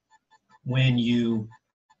 When you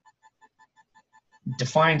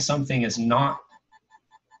define something as not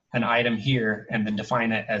an item here and then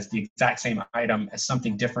define it as the exact same item as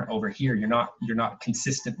something different over here, you're not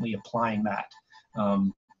consistently applying that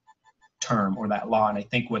term or that law. And I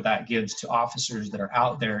think what that gives to officers that are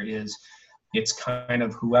out there is it's kind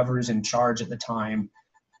of whoever's in charge at the time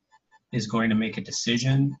is going to make a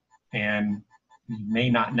decision, and you may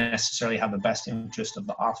not necessarily have the best interest of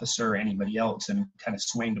the officer or anybody else, and kind of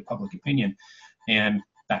swaying to public opinion. And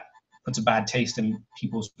that puts a bad taste in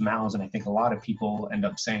people's mouths. And I think a lot of people end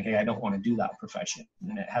up saying, hey, I don't want to do that profession.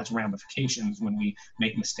 And it has ramifications when we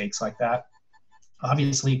make mistakes like that.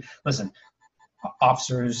 Obviously, listen,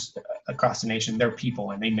 officers across the nation, they're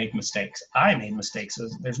people and they make mistakes. I made mistakes. So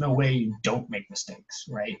there's no way you don't make mistakes,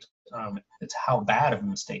 right? It's how bad of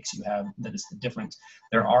mistakes you have that is the difference.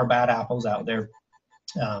 There are bad apples out there.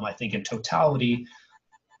 I think in totality,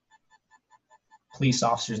 police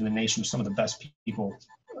officers in the nation are some of the best people,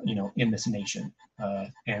 in this nation.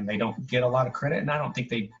 And they don't get a lot of credit, and I don't think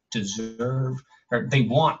they deserve, or they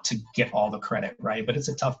want to get all the credit, right? But it's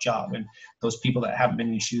a tough job. And those people that haven't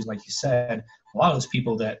been in shoes, like you said, a lot of those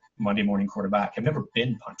people that Monday morning quarterback have never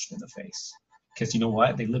been punched in the face, because you know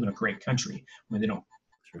what? They live in a great country where they don't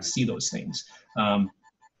see those things.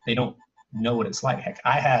 They don't know what it's like. Heck,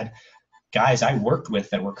 I had guys I worked with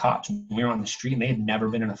that were cops when we were on the street, and they had never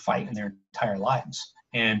been in a fight in their entire lives.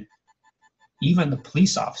 And even the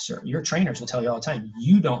police officer, your trainers will tell you all the time,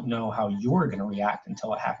 you don't know how you're going to react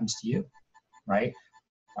until it happens to you, right?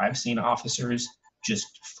 I've seen officers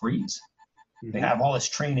just freeze. They have all this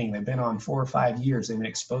training. They've been on 4 or 5 years. They've been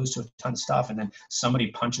exposed to a ton of stuff. And then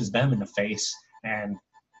somebody punches them in the face and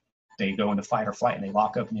they go into fight or flight and they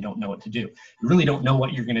lock up and they don't know what to do. You really don't know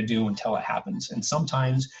what you're going to do until it happens. And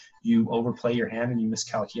sometimes you overplay your hand and you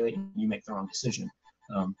miscalculate and you make the wrong decision.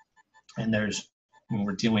 And when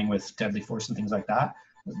we're dealing with deadly force and things like that,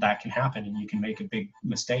 that can happen and you can make a big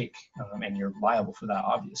mistake, and you're liable for that,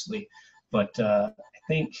 obviously. But I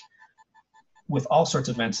think with all sorts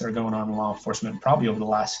of events that are going on in law enforcement, probably over the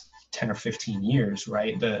last 10 or 15 years,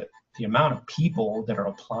 right, the amount of people that are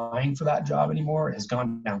applying for that job anymore has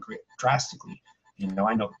gone down drastically.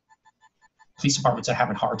 I know police departments are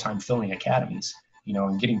having a hard time filling academies,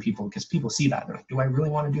 and getting people, because people see that. They're like, do I really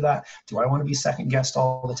want to do that? Do I want to be second guessed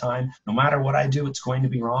all the time? No matter what I do, it's going to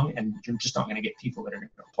be wrong. And you're just not going to get people that are going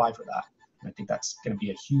to apply for that. And I think that's going to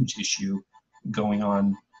be a huge issue going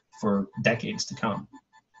on for decades to come.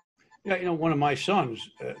 Yeah, one of my sons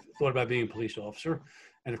thought about being a police officer.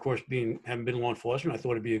 And of course, having been in law enforcement, I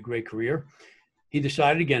thought it'd be a great career. He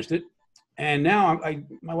decided against it. And now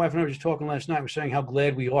my wife and I were just talking last night. We're saying how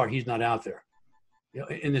glad we are he's not out there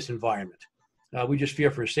in this environment. We just fear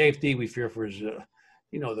for his safety. We fear for his,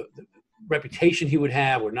 the reputation he would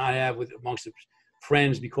have or not have amongst his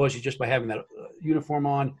friends, because he's just by having that uniform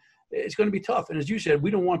on. It's going to be tough. And as you said, we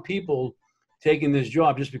don't want people taking this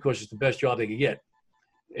job just because it's the best job they could get.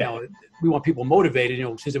 We want people motivated,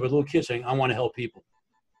 since they were little kids, saying, I want to help people.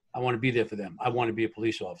 I want to be there for them. I want to be a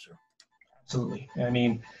police officer. Absolutely. I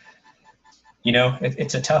mean,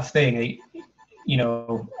 it's a tough thing.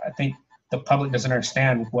 I think the public doesn't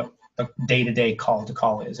understand what the day-to-day call to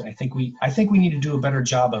call is. And I think we need to do a better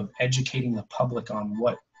job of educating the public on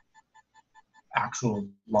what actual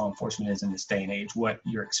law enforcement is in this day and age, what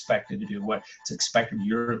you're expected to do, what it's expected.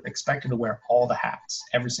 You're expected to wear all the hats,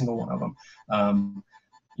 every single one of them.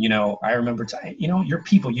 I remember, you're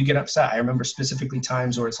people, you get upset. I remember specifically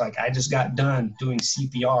times where it's like, I just got done doing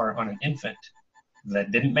CPR on an infant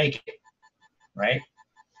that didn't make it, right?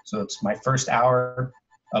 So it's my first hour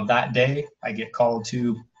of that day. I get called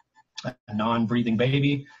to a non-breathing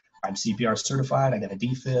baby. I'm CPR certified. I got a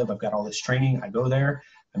DFib. I've got all this training. I go there.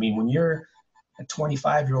 I mean, when you're a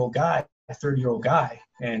 25-year-old guy, a 30-year-old guy,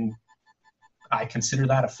 and I consider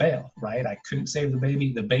that a fail, right? I couldn't save the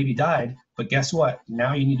baby. The baby died. But guess what?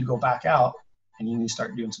 Now you need to go back out and you need to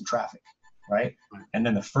start doing some traffic, right? And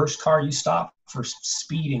then the first car you stop for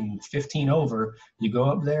speeding 15 over, you go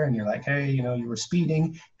up there and you're like, hey, you know, you were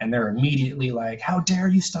speeding. And they're immediately like, how dare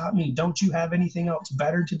you stop me? Don't you have anything else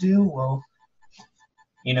better to do? Well,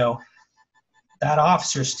 you know, that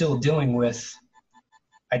officer is still dealing with,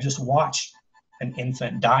 I just watched an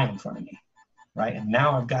infant die in front of me, right? And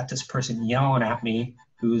now I've got this person yelling at me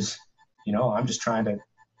who's, you know, I'm just trying to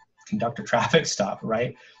conduct a traffic stop,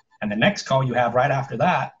 right? And the next call you have right after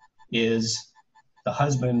that is the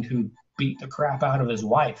husband who beat the crap out of his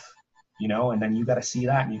wife, you know, and then you got to see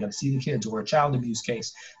that and you got to see the kids, or a child abuse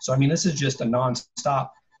case. So, I mean, this is just a nonstop,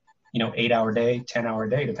 you know, 8-hour day, 10-hour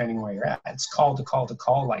day, depending where you're at. It's call to call to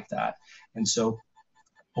call like that. And so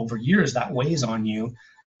over years that weighs on you,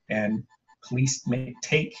 and police may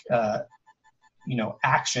take, you know,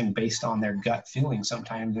 action based on their gut feeling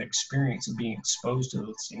sometimes, the experience of being exposed to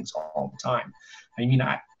those things all the time. I mean,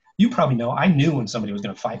 you probably know, I knew when somebody was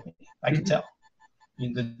going to fight me. I could tell. I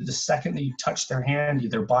mean, the second that you touch their hand,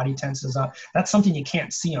 their body tenses up. That's something you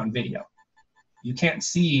can't see on video. You can't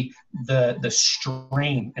see the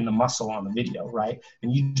strain in the muscle on the video, right?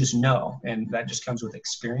 And you just know, and that just comes with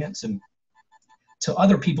experience. And to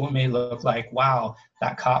other people, it may look like, wow,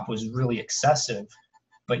 that cop was really excessive.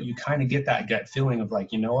 But you kind of get that gut feeling of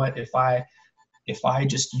like, you know what, if I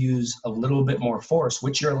just use a little bit more force,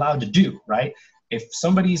 which you're allowed to do, right? If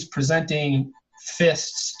somebody's presenting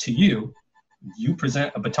fists to you, you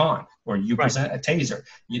present a baton or you present a taser.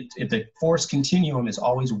 The force continuum is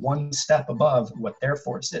always one step above what their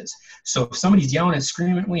force is. So if somebody's yelling and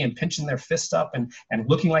screaming at me and pinching their fist up and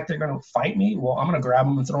looking like they're going to fight me, well, I'm going to grab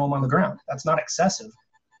them and throw them on the ground. That's not excessive.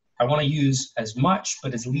 I want to use as much,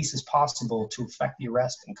 but as least as possible to affect the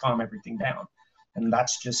arrest and calm everything down. And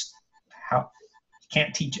that's just how, you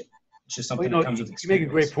can't teach it. It's just something that comes with experience. You make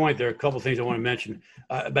a great point. There are a couple of things I want to mention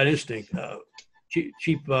about instinct.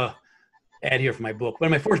 Cheap ad here for my book, but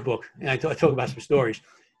in my first book, and I talk about some stories.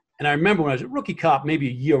 And I remember when I was a rookie cop, maybe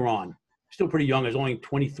a year on, still pretty young. I was only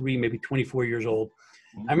 23, maybe 24 years old.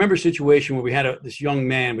 I remember a situation where we had this young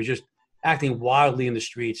man was just acting wildly in the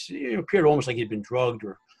streets. It appeared almost like he'd been drugged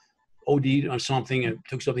or OD'd on something and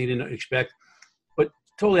took something he didn't expect, but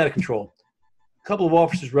totally out of control. A couple of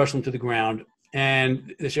officers rushed him to the ground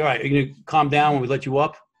and they said, all right, are you going to calm down when we let you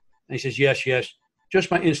up? And he says, yes, yes. Just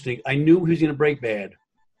my instinct. I knew he was going to break bad.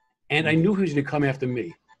 And I knew he was going to come after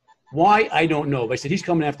me. Why? I don't know. But I said, he's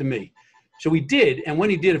coming after me. So he did. And when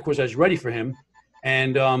he did, of course, I was ready for him.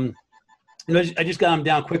 And I just got him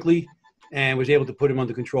down quickly and was able to put him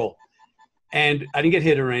under control. And I didn't get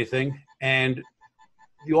hit or anything. And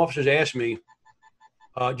the officers asked me,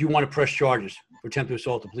 do you want to press charges for attempt to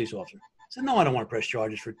assault a police officer? I said, no, I don't want to press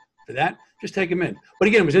charges for that. Just take him in. But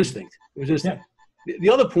again, it was instinct. It was instinct. Yeah. The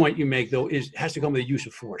other point you make, though, has to come with the use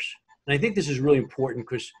of force. And I think this is really important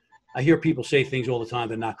because I hear people say things all the time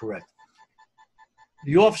that are not correct.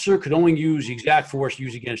 The officer could only use the exact force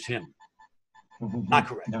used against him. Not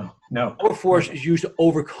correct. No. Our force is used to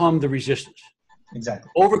overcome the resistance. Exactly.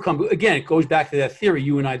 Overcome. Again, it goes back to that theory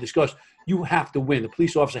you and I discussed. You have to win. The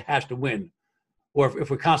police officer has to win. Or if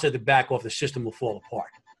we're constantly to back off, the system will fall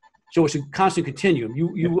apart. So it's a constant continuum.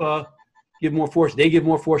 You give more force, they give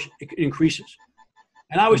more force, it increases.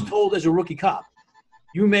 And I was told as a rookie cop,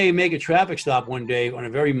 you may make a traffic stop one day on a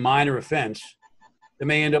very minor offense that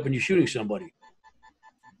may end up in you shooting somebody.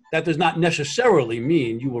 That does not necessarily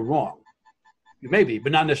mean you were wrong. You may be,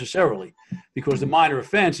 but not necessarily, because the minor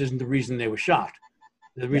offense isn't the reason they were shot.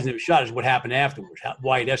 The reason they were shot is what happened afterwards, how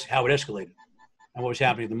it escalated, and what was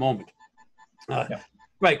happening at the moment.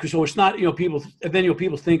 Right, because so it's not,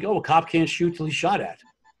 people think, oh, a cop can't shoot till he's shot at,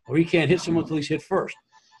 or he can't hit someone till he's hit first.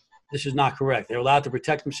 This is not correct. They're allowed to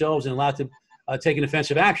protect themselves and allowed to take an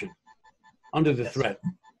offensive action under the threat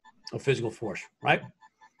of physical force, right?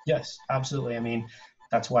 Yes, absolutely. I mean,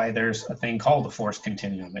 that's why there's a thing called the force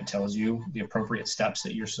continuum. It tells you the appropriate steps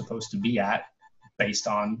that you're supposed to be at based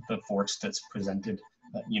on the force that's presented,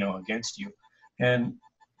 against you. And,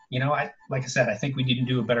 like I said, I think we need to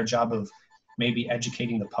do a better job of maybe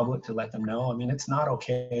educating the public to let them know. I mean, it's not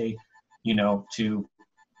okay, to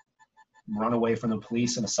run away from the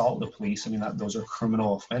police and assault the police. I mean, those are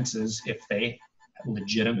criminal offenses if they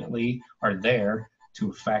legitimately are there to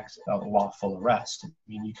effect a lawful arrest. I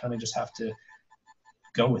mean, you kind of just have to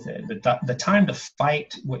go with it. The time to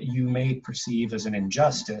fight what you may perceive as an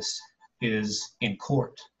injustice is in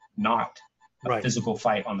court, not Right. physical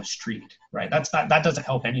fight on the street, right? That doesn't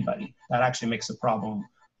help anybody. That actually makes the problem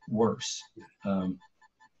worse.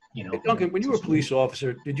 Hey, Duncan, when you were a police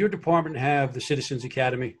officer, did your department have the Citizens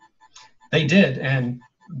Academy? They did, and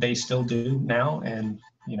they still do now. And,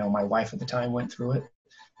 my wife at the time went through it.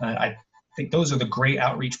 I think those are the great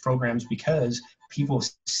outreach programs because people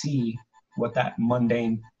see what that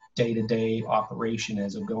mundane day-to-day operation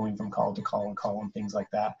is of going from call to call and things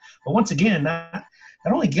like that. But once again, that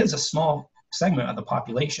only gives a small segment of the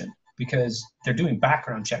population because they're doing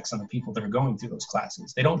background checks on the people that are going through those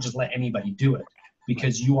classes. They don't just let anybody do it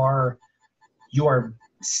because you are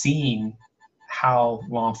seeing how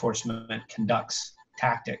law enforcement conducts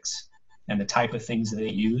tactics and the type of things that they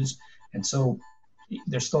use. And so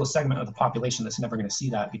there's still a segment of the population that's never going to see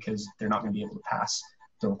that because they're not going to be able to pass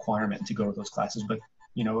the requirement to go to those classes. But,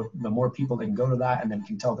 the more people that can go to that and then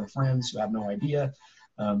can tell their friends who have no idea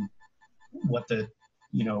what the,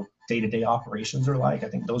 day-to-day operations are like, I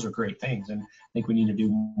think those are great things. And I think we need to do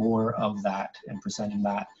more of that and presenting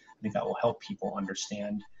that. I think that will help people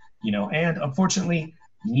understand, and unfortunately,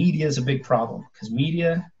 media is a big problem because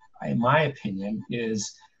media, in my opinion,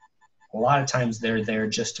 is a lot of times they're there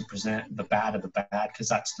just to present the bad of the bad because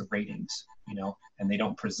that's the ratings, and they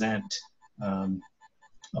don't present a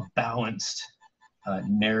balanced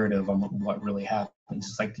narrative on what really happens.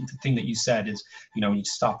 It's like the thing that you said is, you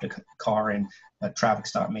stopped a car and a traffic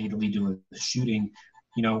stop made to lead to a shooting.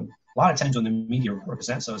 A lot of times when the media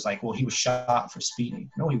represents those, like, well, he was shot for speeding.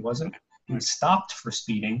 No, he wasn't. He was stopped for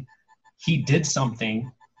speeding. He did something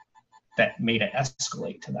that made it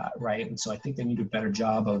escalate to that, right? And so I think they need a better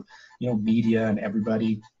job of, media and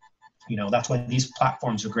everybody. That's why these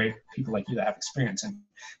platforms are great. People like you that have experience and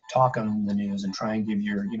talk on the news and try and give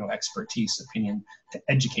your, expertise, opinion to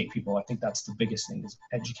educate people. I think that's the biggest thing is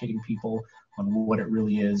educating people on what it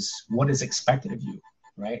really is, what is expected of you,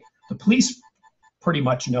 right? The police pretty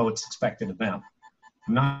much know what's expected of them.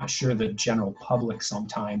 I'm not sure the general public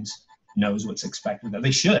sometimes knows what's expected of them.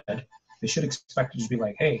 They should. They should expect to just be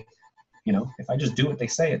like, hey, if I just do what they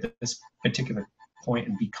say at this particular point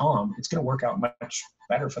and be calm, it's going to work out much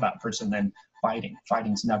better for that person than fighting.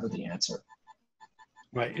 Fighting's never the answer.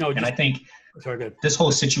 Right. And I think this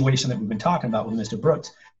whole situation that we've been talking about with Mr.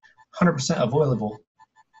 Brooks, 100% avoidable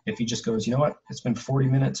if he just goes, you know what, it's been 40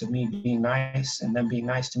 minutes of me being nice and them being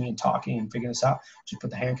nice to me and talking and figuring this out. Just put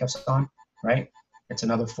the handcuffs on, right? It's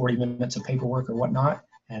another 40 minutes of paperwork or whatnot,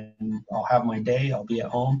 and I'll have my day. I'll be at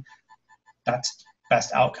home. That's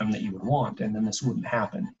best outcome that you would want, and then this wouldn't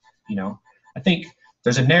happen. I think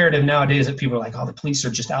there's a narrative nowadays that people are like, oh, the police are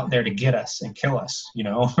just out there to get us and kill us,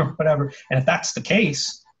 or whatever. And if that's the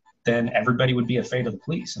case, then everybody would be afraid of the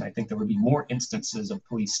police. And I think there would be more instances of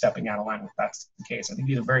police stepping out of line if that's the case. I think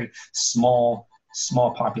these are very small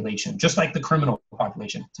population, just like the criminal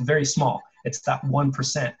population. It's very small. It's that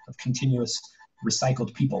 1% of continuous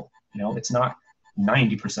recycled people. It's not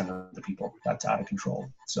 90% of the people. That's out of control.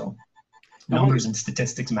 So numbers and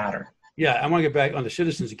statistics matter. Yeah, I want to get back on the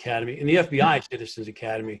Citizens Academy. In the FBI Citizens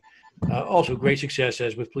Academy, also great success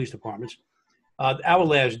as with police departments. Our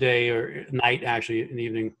last day or night, actually, in the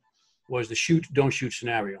evening, was the shoot, don't shoot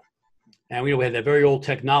scenario. And we had that very old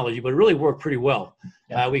technology, but it really worked pretty well.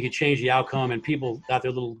 Yeah. We could change the outcome, and people got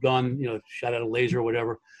their little gun, shot out a laser or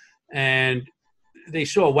whatever. And they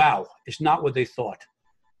saw, wow, it's not what they thought.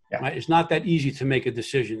 Yeah. Right? It's not that easy to make a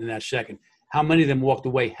decision in that second. How many of them walked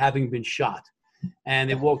away having been shot? And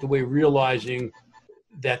they walked away realizing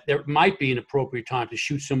that there might be an appropriate time to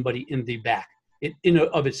shoot somebody in the back. It in and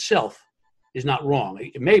of itself is not wrong.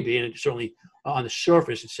 It may be, and it certainly on the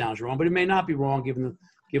surface it sounds wrong, but it may not be wrong given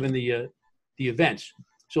the events.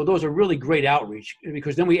 So those are really great outreach,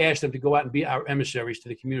 because then we ask them to go out and be our emissaries to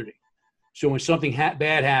the community. So when something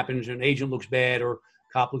bad happens, an agent looks bad or a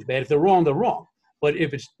cop looks bad, if they're wrong, they're wrong. But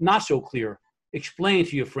if it's not so clear, explain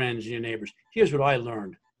to your friends and your neighbors, here's what I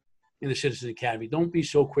learned in the Citizens Academy. Don't be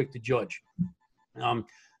so quick to judge.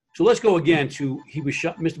 So let's go again to, he was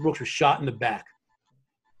shot, Mr. Brooks was shot in the back.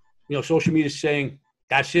 Social media is saying,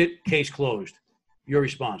 that's it, case closed. Your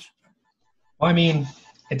response? Well, I mean,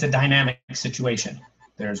 it's a dynamic situation.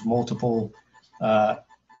 There's multiple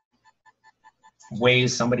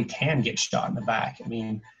ways somebody can get shot in the back. I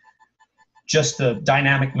mean, just the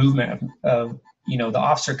dynamic movement of the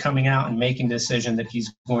officer coming out and making the decision that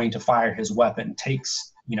he's going to fire his weapon takes,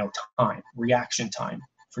 time, reaction time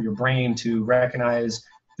for your brain to recognize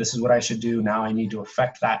this is what I should do. Now I need to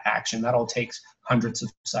affect that action. That all takes hundreds of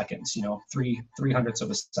seconds, 300ths of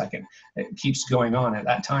a second. It keeps going on. At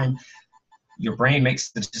that time, your brain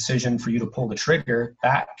makes the decision for you to pull the trigger.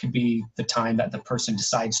 That could be the time that the person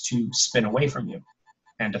decides to spin away from you.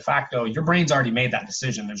 And de facto, your brain's already made that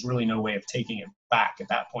decision. There's really no way of taking it back at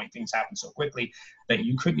that point. Things happen so quickly that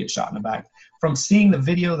you could get shot in the back. From seeing the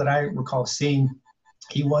video that I recall seeing,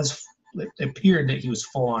 it appeared that he was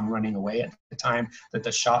full on running away at the time that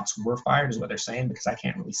the shots were fired, is what they're saying, because I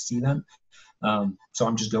can't really see them. So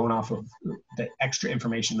I'm just going off of the extra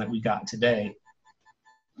information that we got today.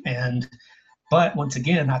 But once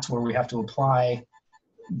again, that's where we have to apply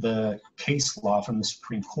the case law from the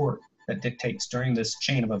Supreme Court that dictates during this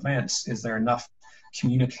chain of events, is there enough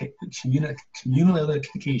communication,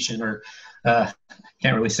 or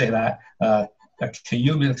can't really say that, a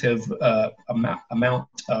cumulative amount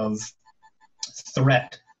of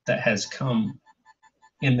threat that has come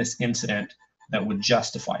in this incident that would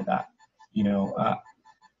justify that.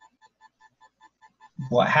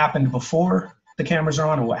 What happened before the cameras are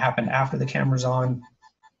on and what happened after the cameras on,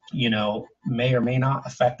 may or may not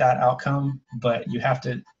affect that outcome, but you have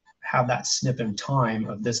to have that snip in time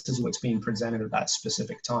of this is what's being presented at that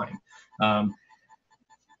specific time. I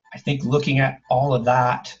think looking at all of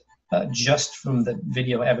that, just from the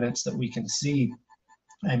video evidence that we can see,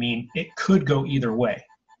 it could go either way,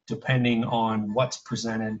 depending on what's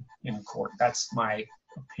presented in court. That's my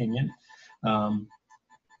opinion.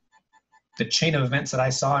 The chain of events that I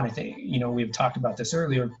saw, and I think, we've talked about this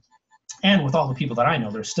earlier, and with all the people that I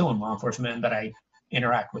know that are still in law enforcement that I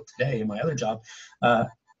interact with today in my other job,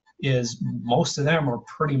 is most of them are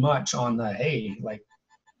pretty much on the, hey, like,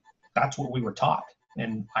 that's what we were taught.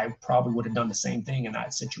 And I probably would have done the same thing in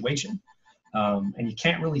that situation. And you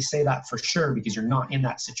can't really say that for sure because you're not in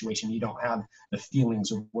that situation. You don't have the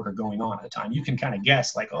feelings of what are going on at the time. You can kind of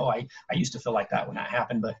guess like, oh, I used to feel like that when that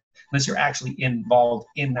happened. But unless you're actually involved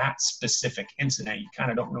in that specific incident, you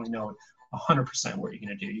kind of don't really know 100% what you're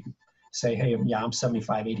going to do. You can say, hey, yeah, I'm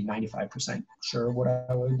 75, 80, 95% sure what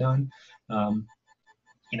I would have done.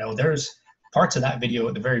 There's parts of that video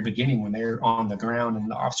at the very beginning when they're on the ground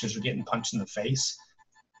and the officers are getting punched in the face.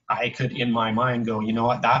 I could, in my mind, go, you know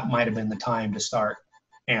what, that might have been the time to start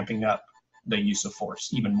amping up the use of force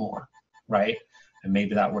even more, right? And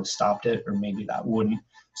maybe that would have stopped it, or maybe that wouldn't.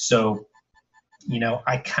 So,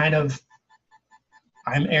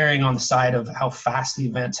 I'm erring on the side of how fast the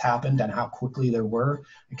events happened and how quickly there were.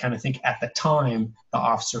 I kind of think at the time, the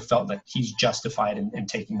officer felt that he's justified in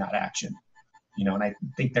taking that action. And I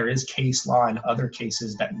think there is case law in other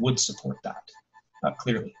cases that would support that,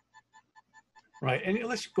 clearly. Right. And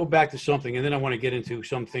let's go back to something, and then I want to get into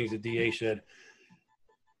some things the DA said.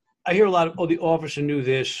 I hear a lot of, the officer knew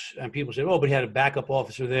this, and people say, but he had a backup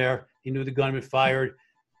officer there. He knew the gunman fired.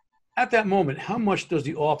 At that moment, how much does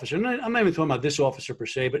the officer, and I'm not even talking about this officer per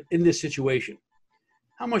se, but in this situation,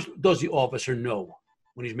 how much does the officer know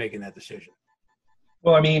when he's making that decision?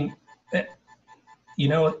 Well,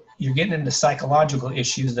 you're getting into psychological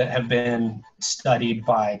issues that have been studied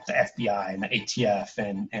by the FBI and the ATF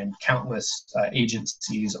and countless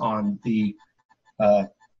agencies on the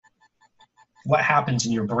what happens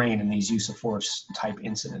in your brain in these use of force type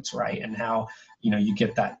incidents, right? And how, you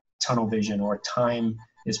get that tunnel vision, or time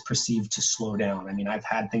is perceived to slow down. I've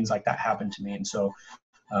had things like that happen to me. And so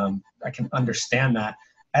I can understand that.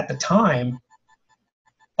 At the time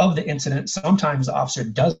of the incident, sometimes the officer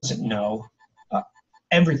doesn't know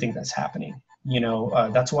everything that's happening.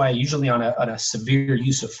 That's why usually on a severe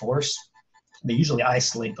use of force, they usually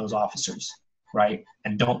isolate those officers, right?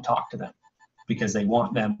 And don't talk to them because they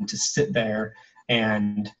want them to sit there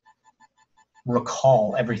and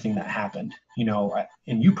recall everything that happened.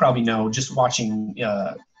 And you probably know, just watching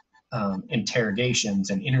interrogations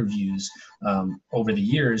and interviews over the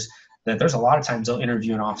years, that there's a lot of times they'll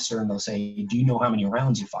interview an officer and they'll say, do you know how many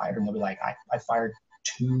rounds you fired? And they'll be like, I fired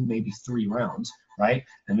 2, maybe 3 rounds, right?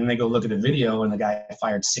 And then they go look at a video and the guy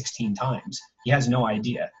fired 16 times. He has no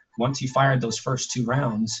idea. Once he fired those first 2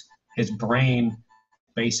 rounds, his brain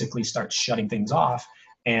basically starts shutting things off.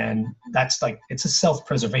 And that's like, it's a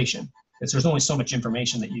self-preservation. There's only so much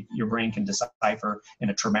information that your brain can decipher in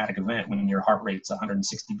a traumatic event when your heart rate's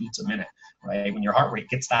 160 beats a minute, right? When your heart rate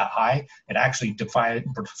gets that high, it actually deprives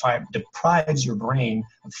your brain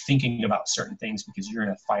of thinking about certain things because you're in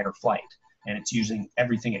a fight or flight. And it's using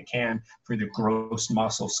everything it can for the gross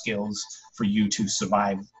muscle skills for you to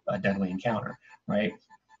survive a deadly encounter, right?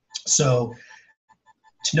 So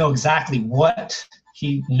to know exactly what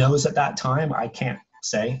he knows at that time, I can't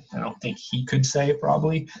say. I don't think he could say,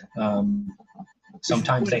 probably.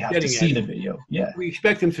 Sometimes they have to see the video. Yeah. We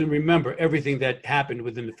expect him to remember everything that happened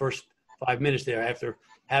within the first 5 minutes there after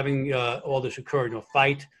having all this occurred.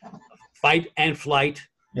 Fight and flight.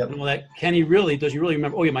 Yep. And all that. Does he really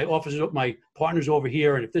remember, oh yeah, my partner's over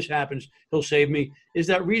here, and if this happens, he'll save me? Is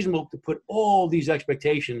that reasonable to put all these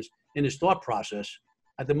expectations in his thought process?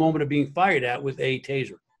 at the moment of being fired at with a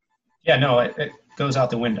taser. Yeah, no, it goes out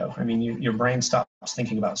the window. I mean, your brain stops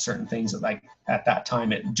thinking about certain things that, like, at that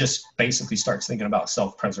time, it just basically starts thinking about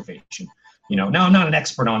self-preservation. Now I'm not an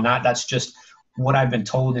expert on that. That's just what I've been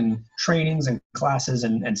told in trainings and classes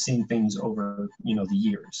and seeing things over, the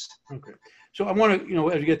years. Okay. So I want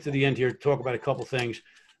to, as we get to the end here, talk about a couple things.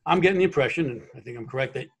 I'm getting the impression, and I think I'm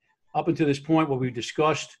correct, that up until this point where we've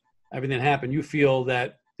discussed everything that happened, you feel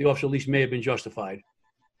that the officer at least may have been justified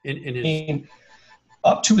in his...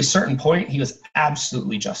 Up to a certain point, he was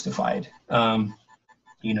absolutely justified. And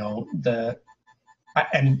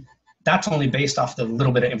that's only based off the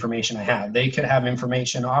little bit of information I have. They could have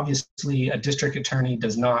information. Obviously, a district attorney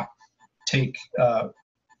does not take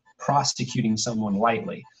prosecuting someone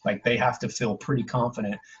lightly. Like, they have to feel pretty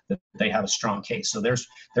confident that they have a strong case. So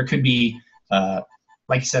there could be,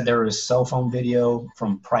 like you said, there was cell phone video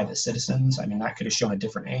from private citizens. I mean, that could have shown a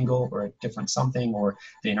different angle or a different something, or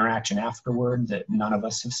the interaction afterward that none of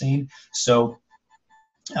us have seen. So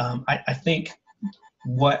I think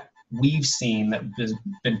what we've seen that has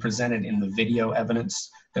been presented in the video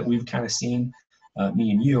evidence that we've kind of seen,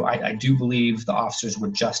 me and you, I do believe the officers were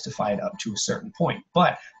justified up to a certain point.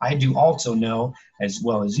 But I do also know, as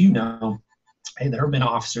well as hey, there have been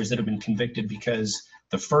officers that have been convicted because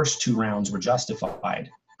the first 2 rounds were justified,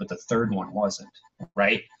 but the third one wasn't,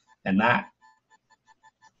 right? And that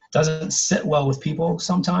doesn't sit well with people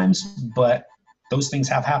sometimes, but those things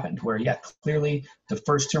have happened where, yeah, clearly the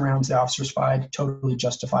first 2 rounds the officers fired, totally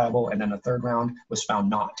justifiable, and then the third round was found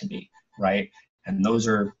not to be, right? And those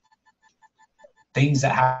are things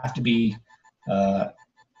that have to be,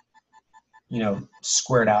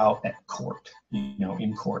 squared out at court,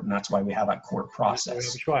 in court, and that's why we have that court process. We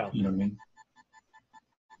have a trial. You know what I mean?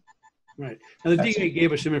 Right. Now, the DA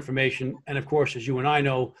gave us some information, and of course, as you and I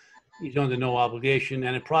know, he's under no obligation,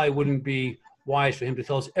 and it probably wouldn't be wise for him to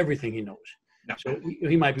tell us everything he knows. No. So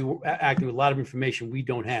he might be acting with a lot of information we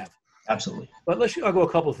don't have. Absolutely. But I'll go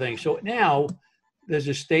a couple of things. So now there's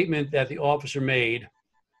a statement that the officer made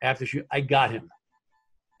after I got him.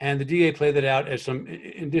 And the DA played that out as some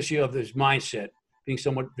indicia of this mindset, being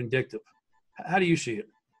somewhat vindictive. How do you see it?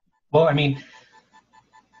 Well, I mean,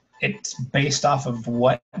 it's based off of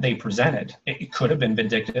what they presented. It could have been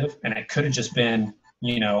vindictive, and it could have just been,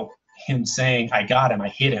 him saying, I got him, I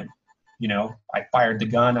hit him. I fired the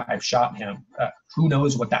gun, I've shot him. Who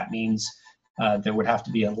knows what that means? There would have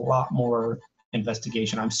to be a lot more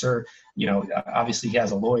investigation. I'm sure, obviously he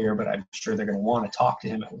has a lawyer, but I'm sure they're going to want to talk to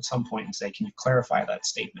him at some point and say, can you clarify that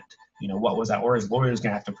statement? What was that? Or his lawyer is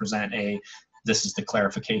going to have to present this is the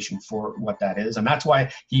clarification for what that is. And that's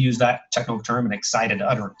why he used that technical term, an excited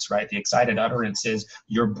utterance, right? The excited utterance is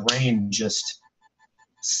your brain just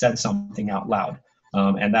said something out loud.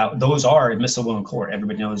 And those are admissible in court.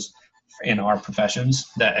 Everybody knows in our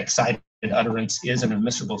professions that excited utterance is an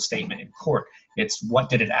admissible statement in court. It's what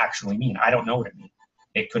did it actually mean? I don't know what it means.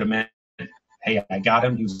 It could have meant, hey, I got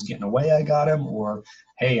him, he was getting away, I got him, or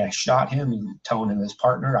hey, I shot him, telling his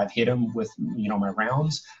partner, I've hit him with my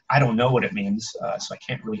rounds. I don't know what it means, so I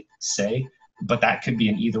can't really say, but that could be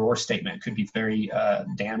an either or statement. It could be very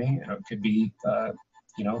damning, and it could be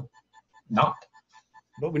not.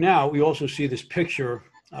 But now we also see this picture.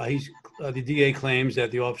 The DA claims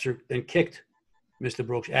that the officer then kicked Mr.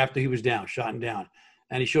 Brooks after he was down, shot him down.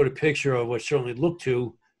 And he showed a picture of what certainly looked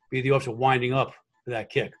to be the officer winding up for that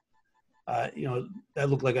kick. That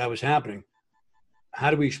looked like that was happening.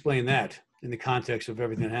 How do we explain that in the context of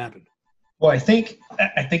everything that happened? Well, I think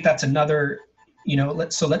that's another,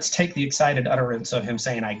 let's take the excited utterance of him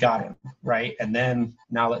saying, I got him, right? And then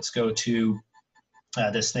now let's go to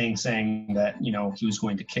this thing saying that, he was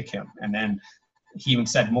going to kick him. And then he even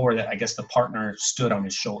said more that I guess the partner stood on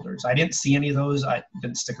his shoulders. I didn't see any of those. I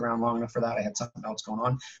didn't stick around long enough for that. I had something else going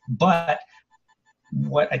on. But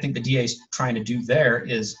what I think the DA is trying to do there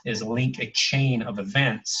is link a chain of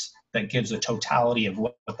events that gives a totality of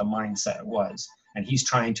what the mindset was. And he's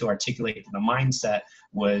trying to articulate that the mindset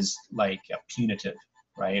was like a punitive,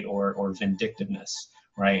 right? Or vindictiveness,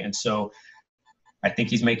 right? And so I think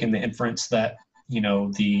he's making the inference that,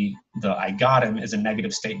 the I got him is a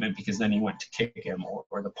negative statement because then he went to kick him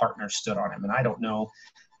or the partner stood on him. And I don't know,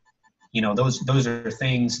 those are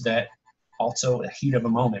things that also a heat of a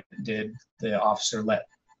moment. Did the officer let,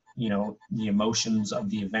 the emotions of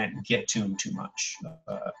the event get to him too much?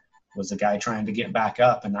 Was the guy trying to get back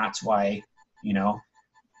up and that's why,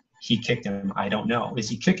 he kicked him? I don't know. Is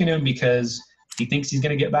he kicking him because he thinks he's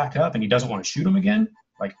going to get back up and he doesn't want to shoot him again?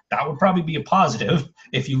 Like, that would probably be a positive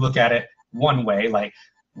if you look at it one way. Like,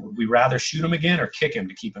 would we rather shoot him again or kick him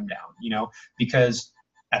to keep him down? Because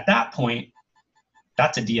at that point,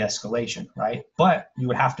 that's a de-escalation, right? But you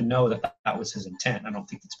would have to know that that was his intent. I don't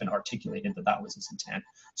think it's been articulated that that was his intent.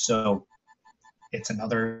 So it's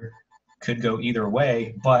another, could go either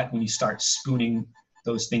way, but when you start spooning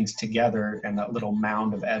those things together and that little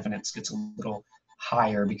mound of evidence gets a little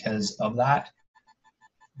higher because of that,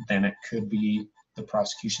 then it could be the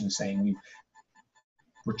prosecution saying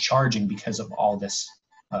we're charging because of all this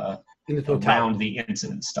around the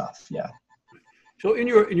incident stuff. Yeah. So in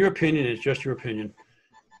your opinion, it's just your opinion,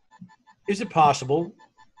 is it possible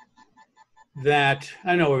that,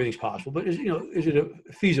 I know everything's possible, but is it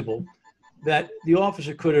feasible that the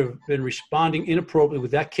officer could have been responding inappropriately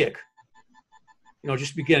with that kick?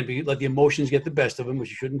 Just let the emotions get the best of him, which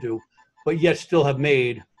you shouldn't do, but yet still have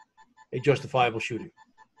made a justifiable shooting.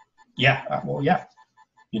 Yeah. Well, yeah.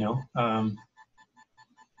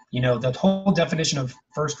 The whole definition of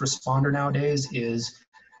first responder nowadays is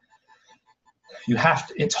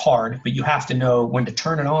it's hard, but you have to know when to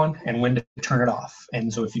turn it on and when to turn it off.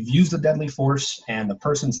 And so if you've used a deadly force and the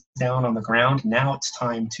person's down on the ground, now it's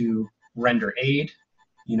time to render aid,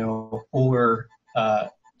 or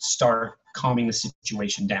start calming the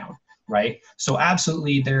situation down, right? So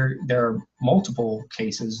absolutely, there are multiple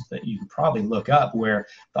cases that you could probably look up where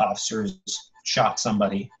the officers shot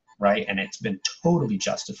somebody, right, and it's been totally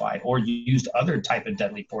justified, or you used other type of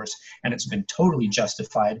deadly force and it's been totally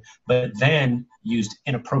justified, but then used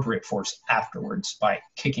inappropriate force afterwards by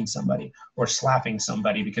kicking somebody or slapping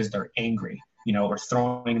somebody because they're angry, or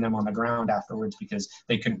throwing them on the ground afterwards because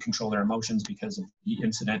they couldn't control their emotions because of the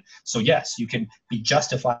incident. So yes, you can be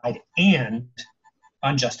justified and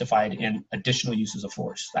unjustified in additional uses of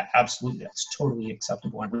force. That's totally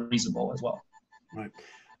acceptable and reasonable as well. Right.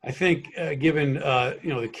 I think given,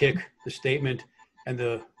 the kick, the statement, and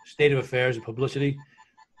the state of affairs and publicity,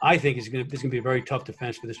 I think this is going to be a very tough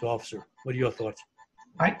defense for this officer. What are your thoughts?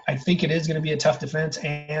 I think it is going to be a tough defense,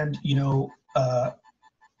 and, I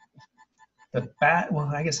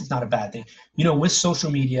guess it's not a bad thing. With social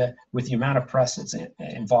media, with the amount of press that's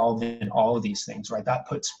involved in all of these things, right, that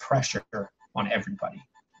puts pressure on everybody.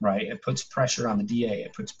 Right, it puts pressure on the DA.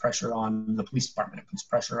 It puts pressure on the police department. It puts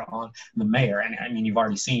pressure on the mayor. And I mean, you've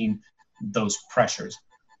already seen those pressures.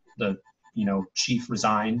 The chief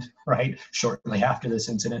resigned, right, shortly after this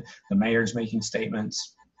incident. The mayor's making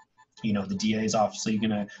statements. The DA is obviously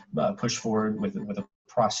going to push forward with a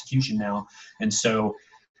prosecution now, and so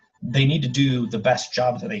they need to do the best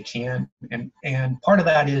job that they can. And part of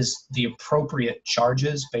that is the appropriate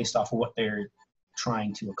charges based off of what they're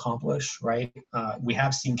trying to accomplish, right? We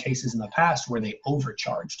have seen cases in the past where they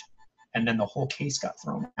overcharged and then the whole case got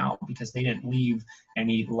thrown out because they didn't leave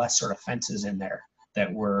any lesser offenses in there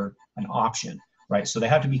that were an option, right? So they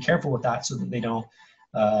have to be careful with that so that they don't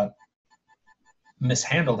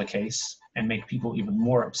mishandle the case and make people even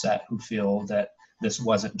more upset who feel that this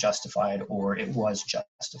wasn't justified or it was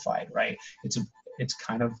justified, right? It's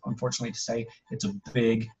kind of, unfortunately to say, it's a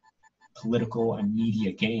big political and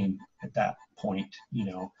media game at that point,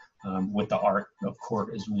 with the art of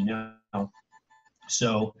court as we know.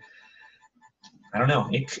 So I don't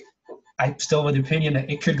know. I still have the opinion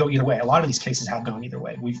that it could go either way. A lot of these cases have gone either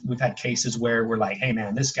way. We've had cases where we're like, hey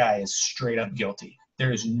man, this guy is straight up guilty.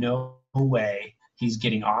 There is no way he's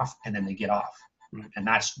getting off, and then they get off. And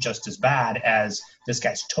that's just as bad as this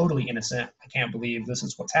guy's totally innocent. I can't believe this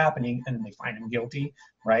is what's happening. And then they find him guilty,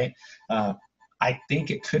 right? I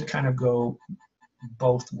think it could kind of go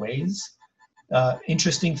both ways.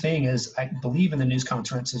 Interesting thing is, I believe in the news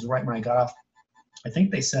conferences right when I got off, I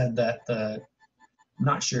think they said that I'm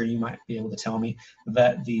not sure, you might be able to tell me,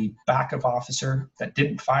 that the backup officer that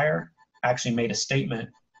didn't fire actually made a statement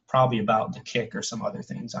probably about the kick or some other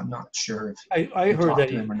things. I'm not sure if I heard that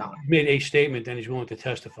he or not. made a statement and he's willing to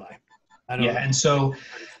testify. And so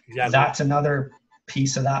that's another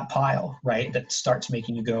piece of that pile, right, that starts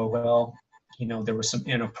making you go, well, there was some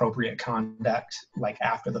inappropriate conduct like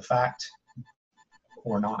after the fact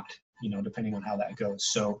or not, depending on how that goes.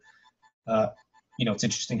 So, it's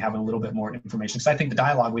interesting having a little bit more information, because I think the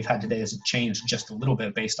dialogue we've had today has changed just a little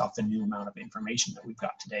bit based off the new amount of information that we've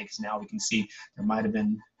got today, because now we can see there might have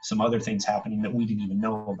been some other things happening that we didn't even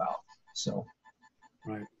know about. So,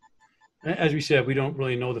 right. As we said, we don't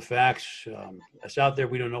really know the facts that's out there.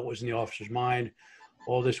 We don't know what was in the officer's mind.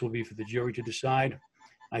 All this will be for the jury to decide.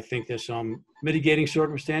 I think there's some mitigating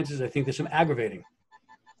circumstances. I think there's some aggravating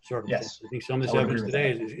circumstances. Yes, I think some of this evidence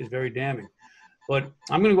today is very damning. But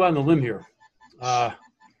I'm going to go out on a limb here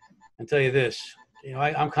and tell you this.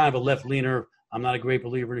 I'm kind of a left leaner. I'm not a great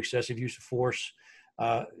believer in excessive use of force.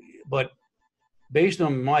 But based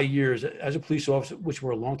on my years as a police officer, which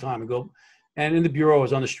were a long time ago, and in the Bureau, I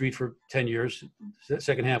was on the street for 10 years. The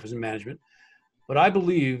second half was in management. But I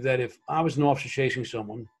believe that if I was an officer chasing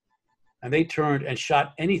someone and they turned and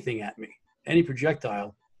shot anything at me, any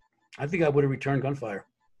projectile, I think I would have returned gunfire.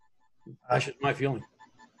 That's just my feeling.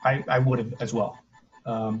 I would have as well.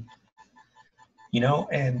 And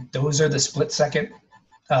those are the split second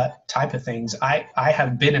type of things. I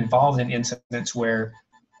have been involved in incidents where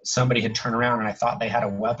somebody had turned around and I thought they had a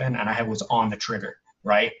weapon and I was on the trigger,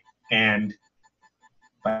 right? And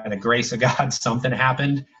by the grace of God, something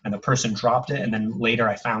happened and the person dropped it. And then later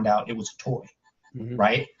I found out it was a toy,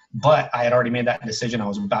 right? But I had already made that decision. I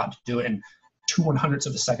was about to do it. And 2/100ths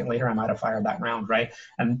of a second later, I might have fired that round, right?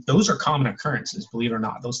 And those are common occurrences, believe it or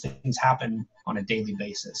not. Those things happen on a daily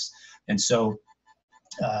basis. And so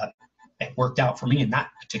it worked out for me in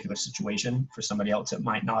that particular situation. For somebody else, it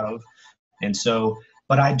might not have. And so,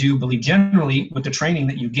 but I do believe generally with the training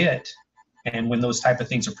that you get, and when those type of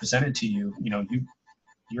things are presented to you,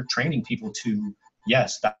 you're training people to,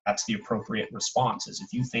 yes, that's the appropriate response. Is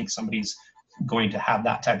if you think somebody's going to have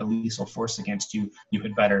that type of lethal force against you, you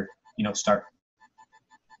had better, start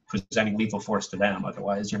presenting lethal force to them.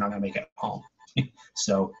 Otherwise, you're not going to make it home.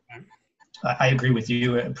 So I agree with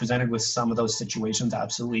you. Presented with some of those situations,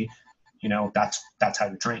 absolutely, that's how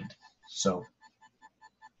you're trained. So.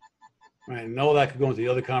 Right. And all that could go into the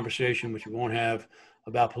other conversation, which we won't have,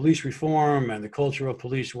 about police reform and the culture of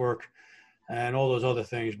police work and all those other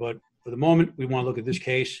things. But for the moment, we want to look at this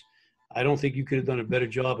case. I don't think you could have done a better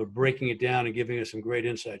job of breaking it down and giving us some great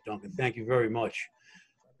insight, Duncan. Thank you very much.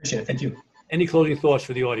 Appreciate it. Thank you. Any closing thoughts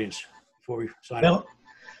for the audience before we sign off?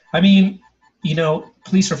 I mean,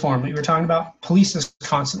 police reform that you were talking about, police is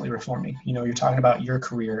constantly reforming. You're talking about your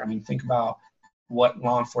career. I mean, think about what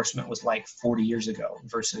law enforcement was like 40 years ago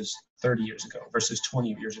versus 30 years ago versus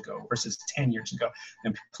 20 years ago versus 10 years ago.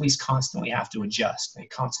 And police constantly have to adjust. They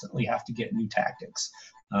constantly have to get new tactics.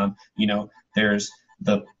 There's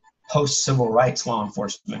the post-civil rights law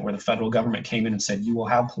enforcement where the federal government came in and said, you will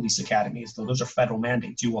have police academies. Those are federal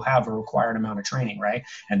mandates. You will have a required amount of training, right?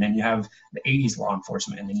 And then you have the 80s law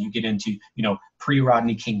enforcement. And then you get into,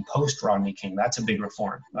 pre-Rodney King, post-Rodney King. That's a big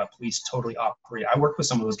reform. Police totally operate. I work with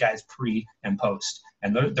some of those guys pre and post,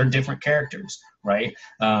 and they're different characters, right?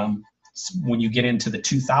 When you get into the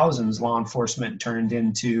 2000s, law enforcement turned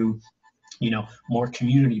into, more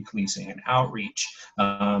community policing and outreach,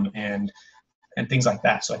 and things like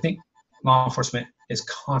that. So I think law enforcement is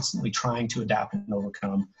constantly trying to adapt and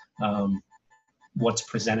overcome what's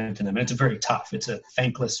presented to them. And it's very tough. It's a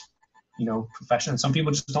thankless, profession. And some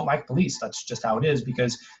people just don't like police. That's just how it is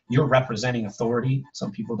because you're representing authority.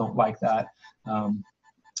 Some people don't like that.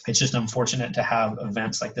 It's just unfortunate to have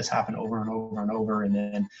events like this happen over and over and over. And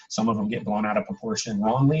then some of them get blown out of proportion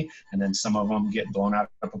wrongly. And then some of them get blown out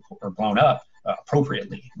or blown up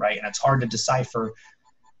appropriately. Right. And it's hard to decipher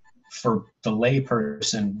for the lay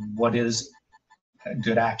person what is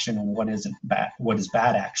good action and what is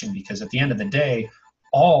bad action, because at the end of the day,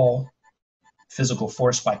 all physical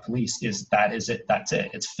force by police that's it.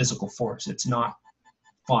 It's physical force. It's not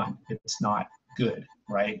fun. It's not good,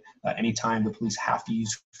 right? Anytime the police have to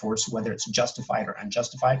use force, whether it's justified or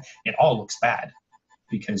unjustified, it all looks bad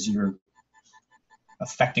because you're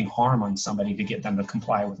affecting harm on somebody to get them to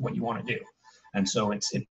comply with what you want to do. And so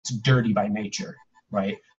it's dirty by nature,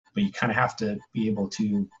 right? But you kind of have to be able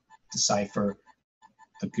to decipher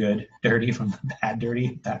the good dirty from the bad dirty,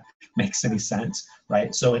 if that makes any sense,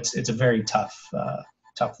 right? So it's a very tough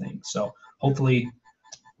thing. So hopefully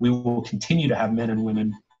we will continue to have men and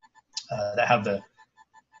women that have the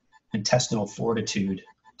intestinal fortitude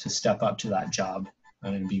to step up to that job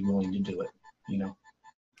and be willing to do it,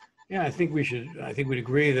 Yeah, I think we'd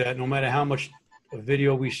agree that no matter how much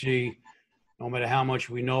video we see, no matter how much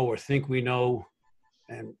we know or think we know,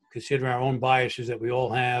 and considering our own biases that we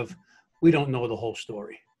all have, we don't know the whole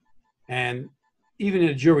story. And even in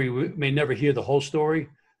a jury, we may never hear the whole story,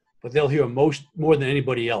 but they'll hear more than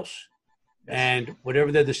anybody else. Yes. And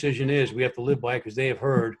whatever their decision is, we have to live by it because they have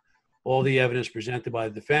heard all the evidence presented by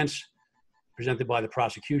the defense, presented by the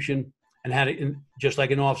prosecution, and how to, just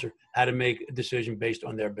like an officer, how to make a decision based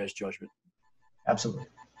on their best judgment. Absolutely.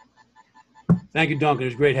 Thank you, Duncan. It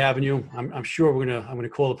was great having you. I'm sure I'm gonna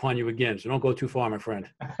call upon you again. So don't go too far, my friend.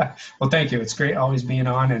 Well, thank you. It's great always being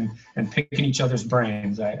on and picking each other's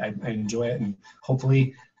brains. I enjoy it, and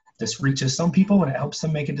hopefully this reaches some people and it helps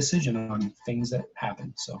them make a decision on things that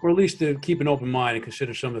happen. So, or at least to keep an open mind and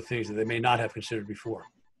consider some of the things that they may not have considered before.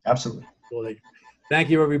 Absolutely. So thank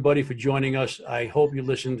you, everybody, for joining us. I hope you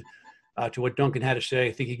listened to what Duncan had to say.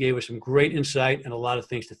 I think he gave us some great insight and a lot of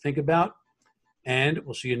things to think about. And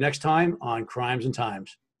we'll see you next time on Crimes and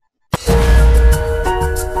Times.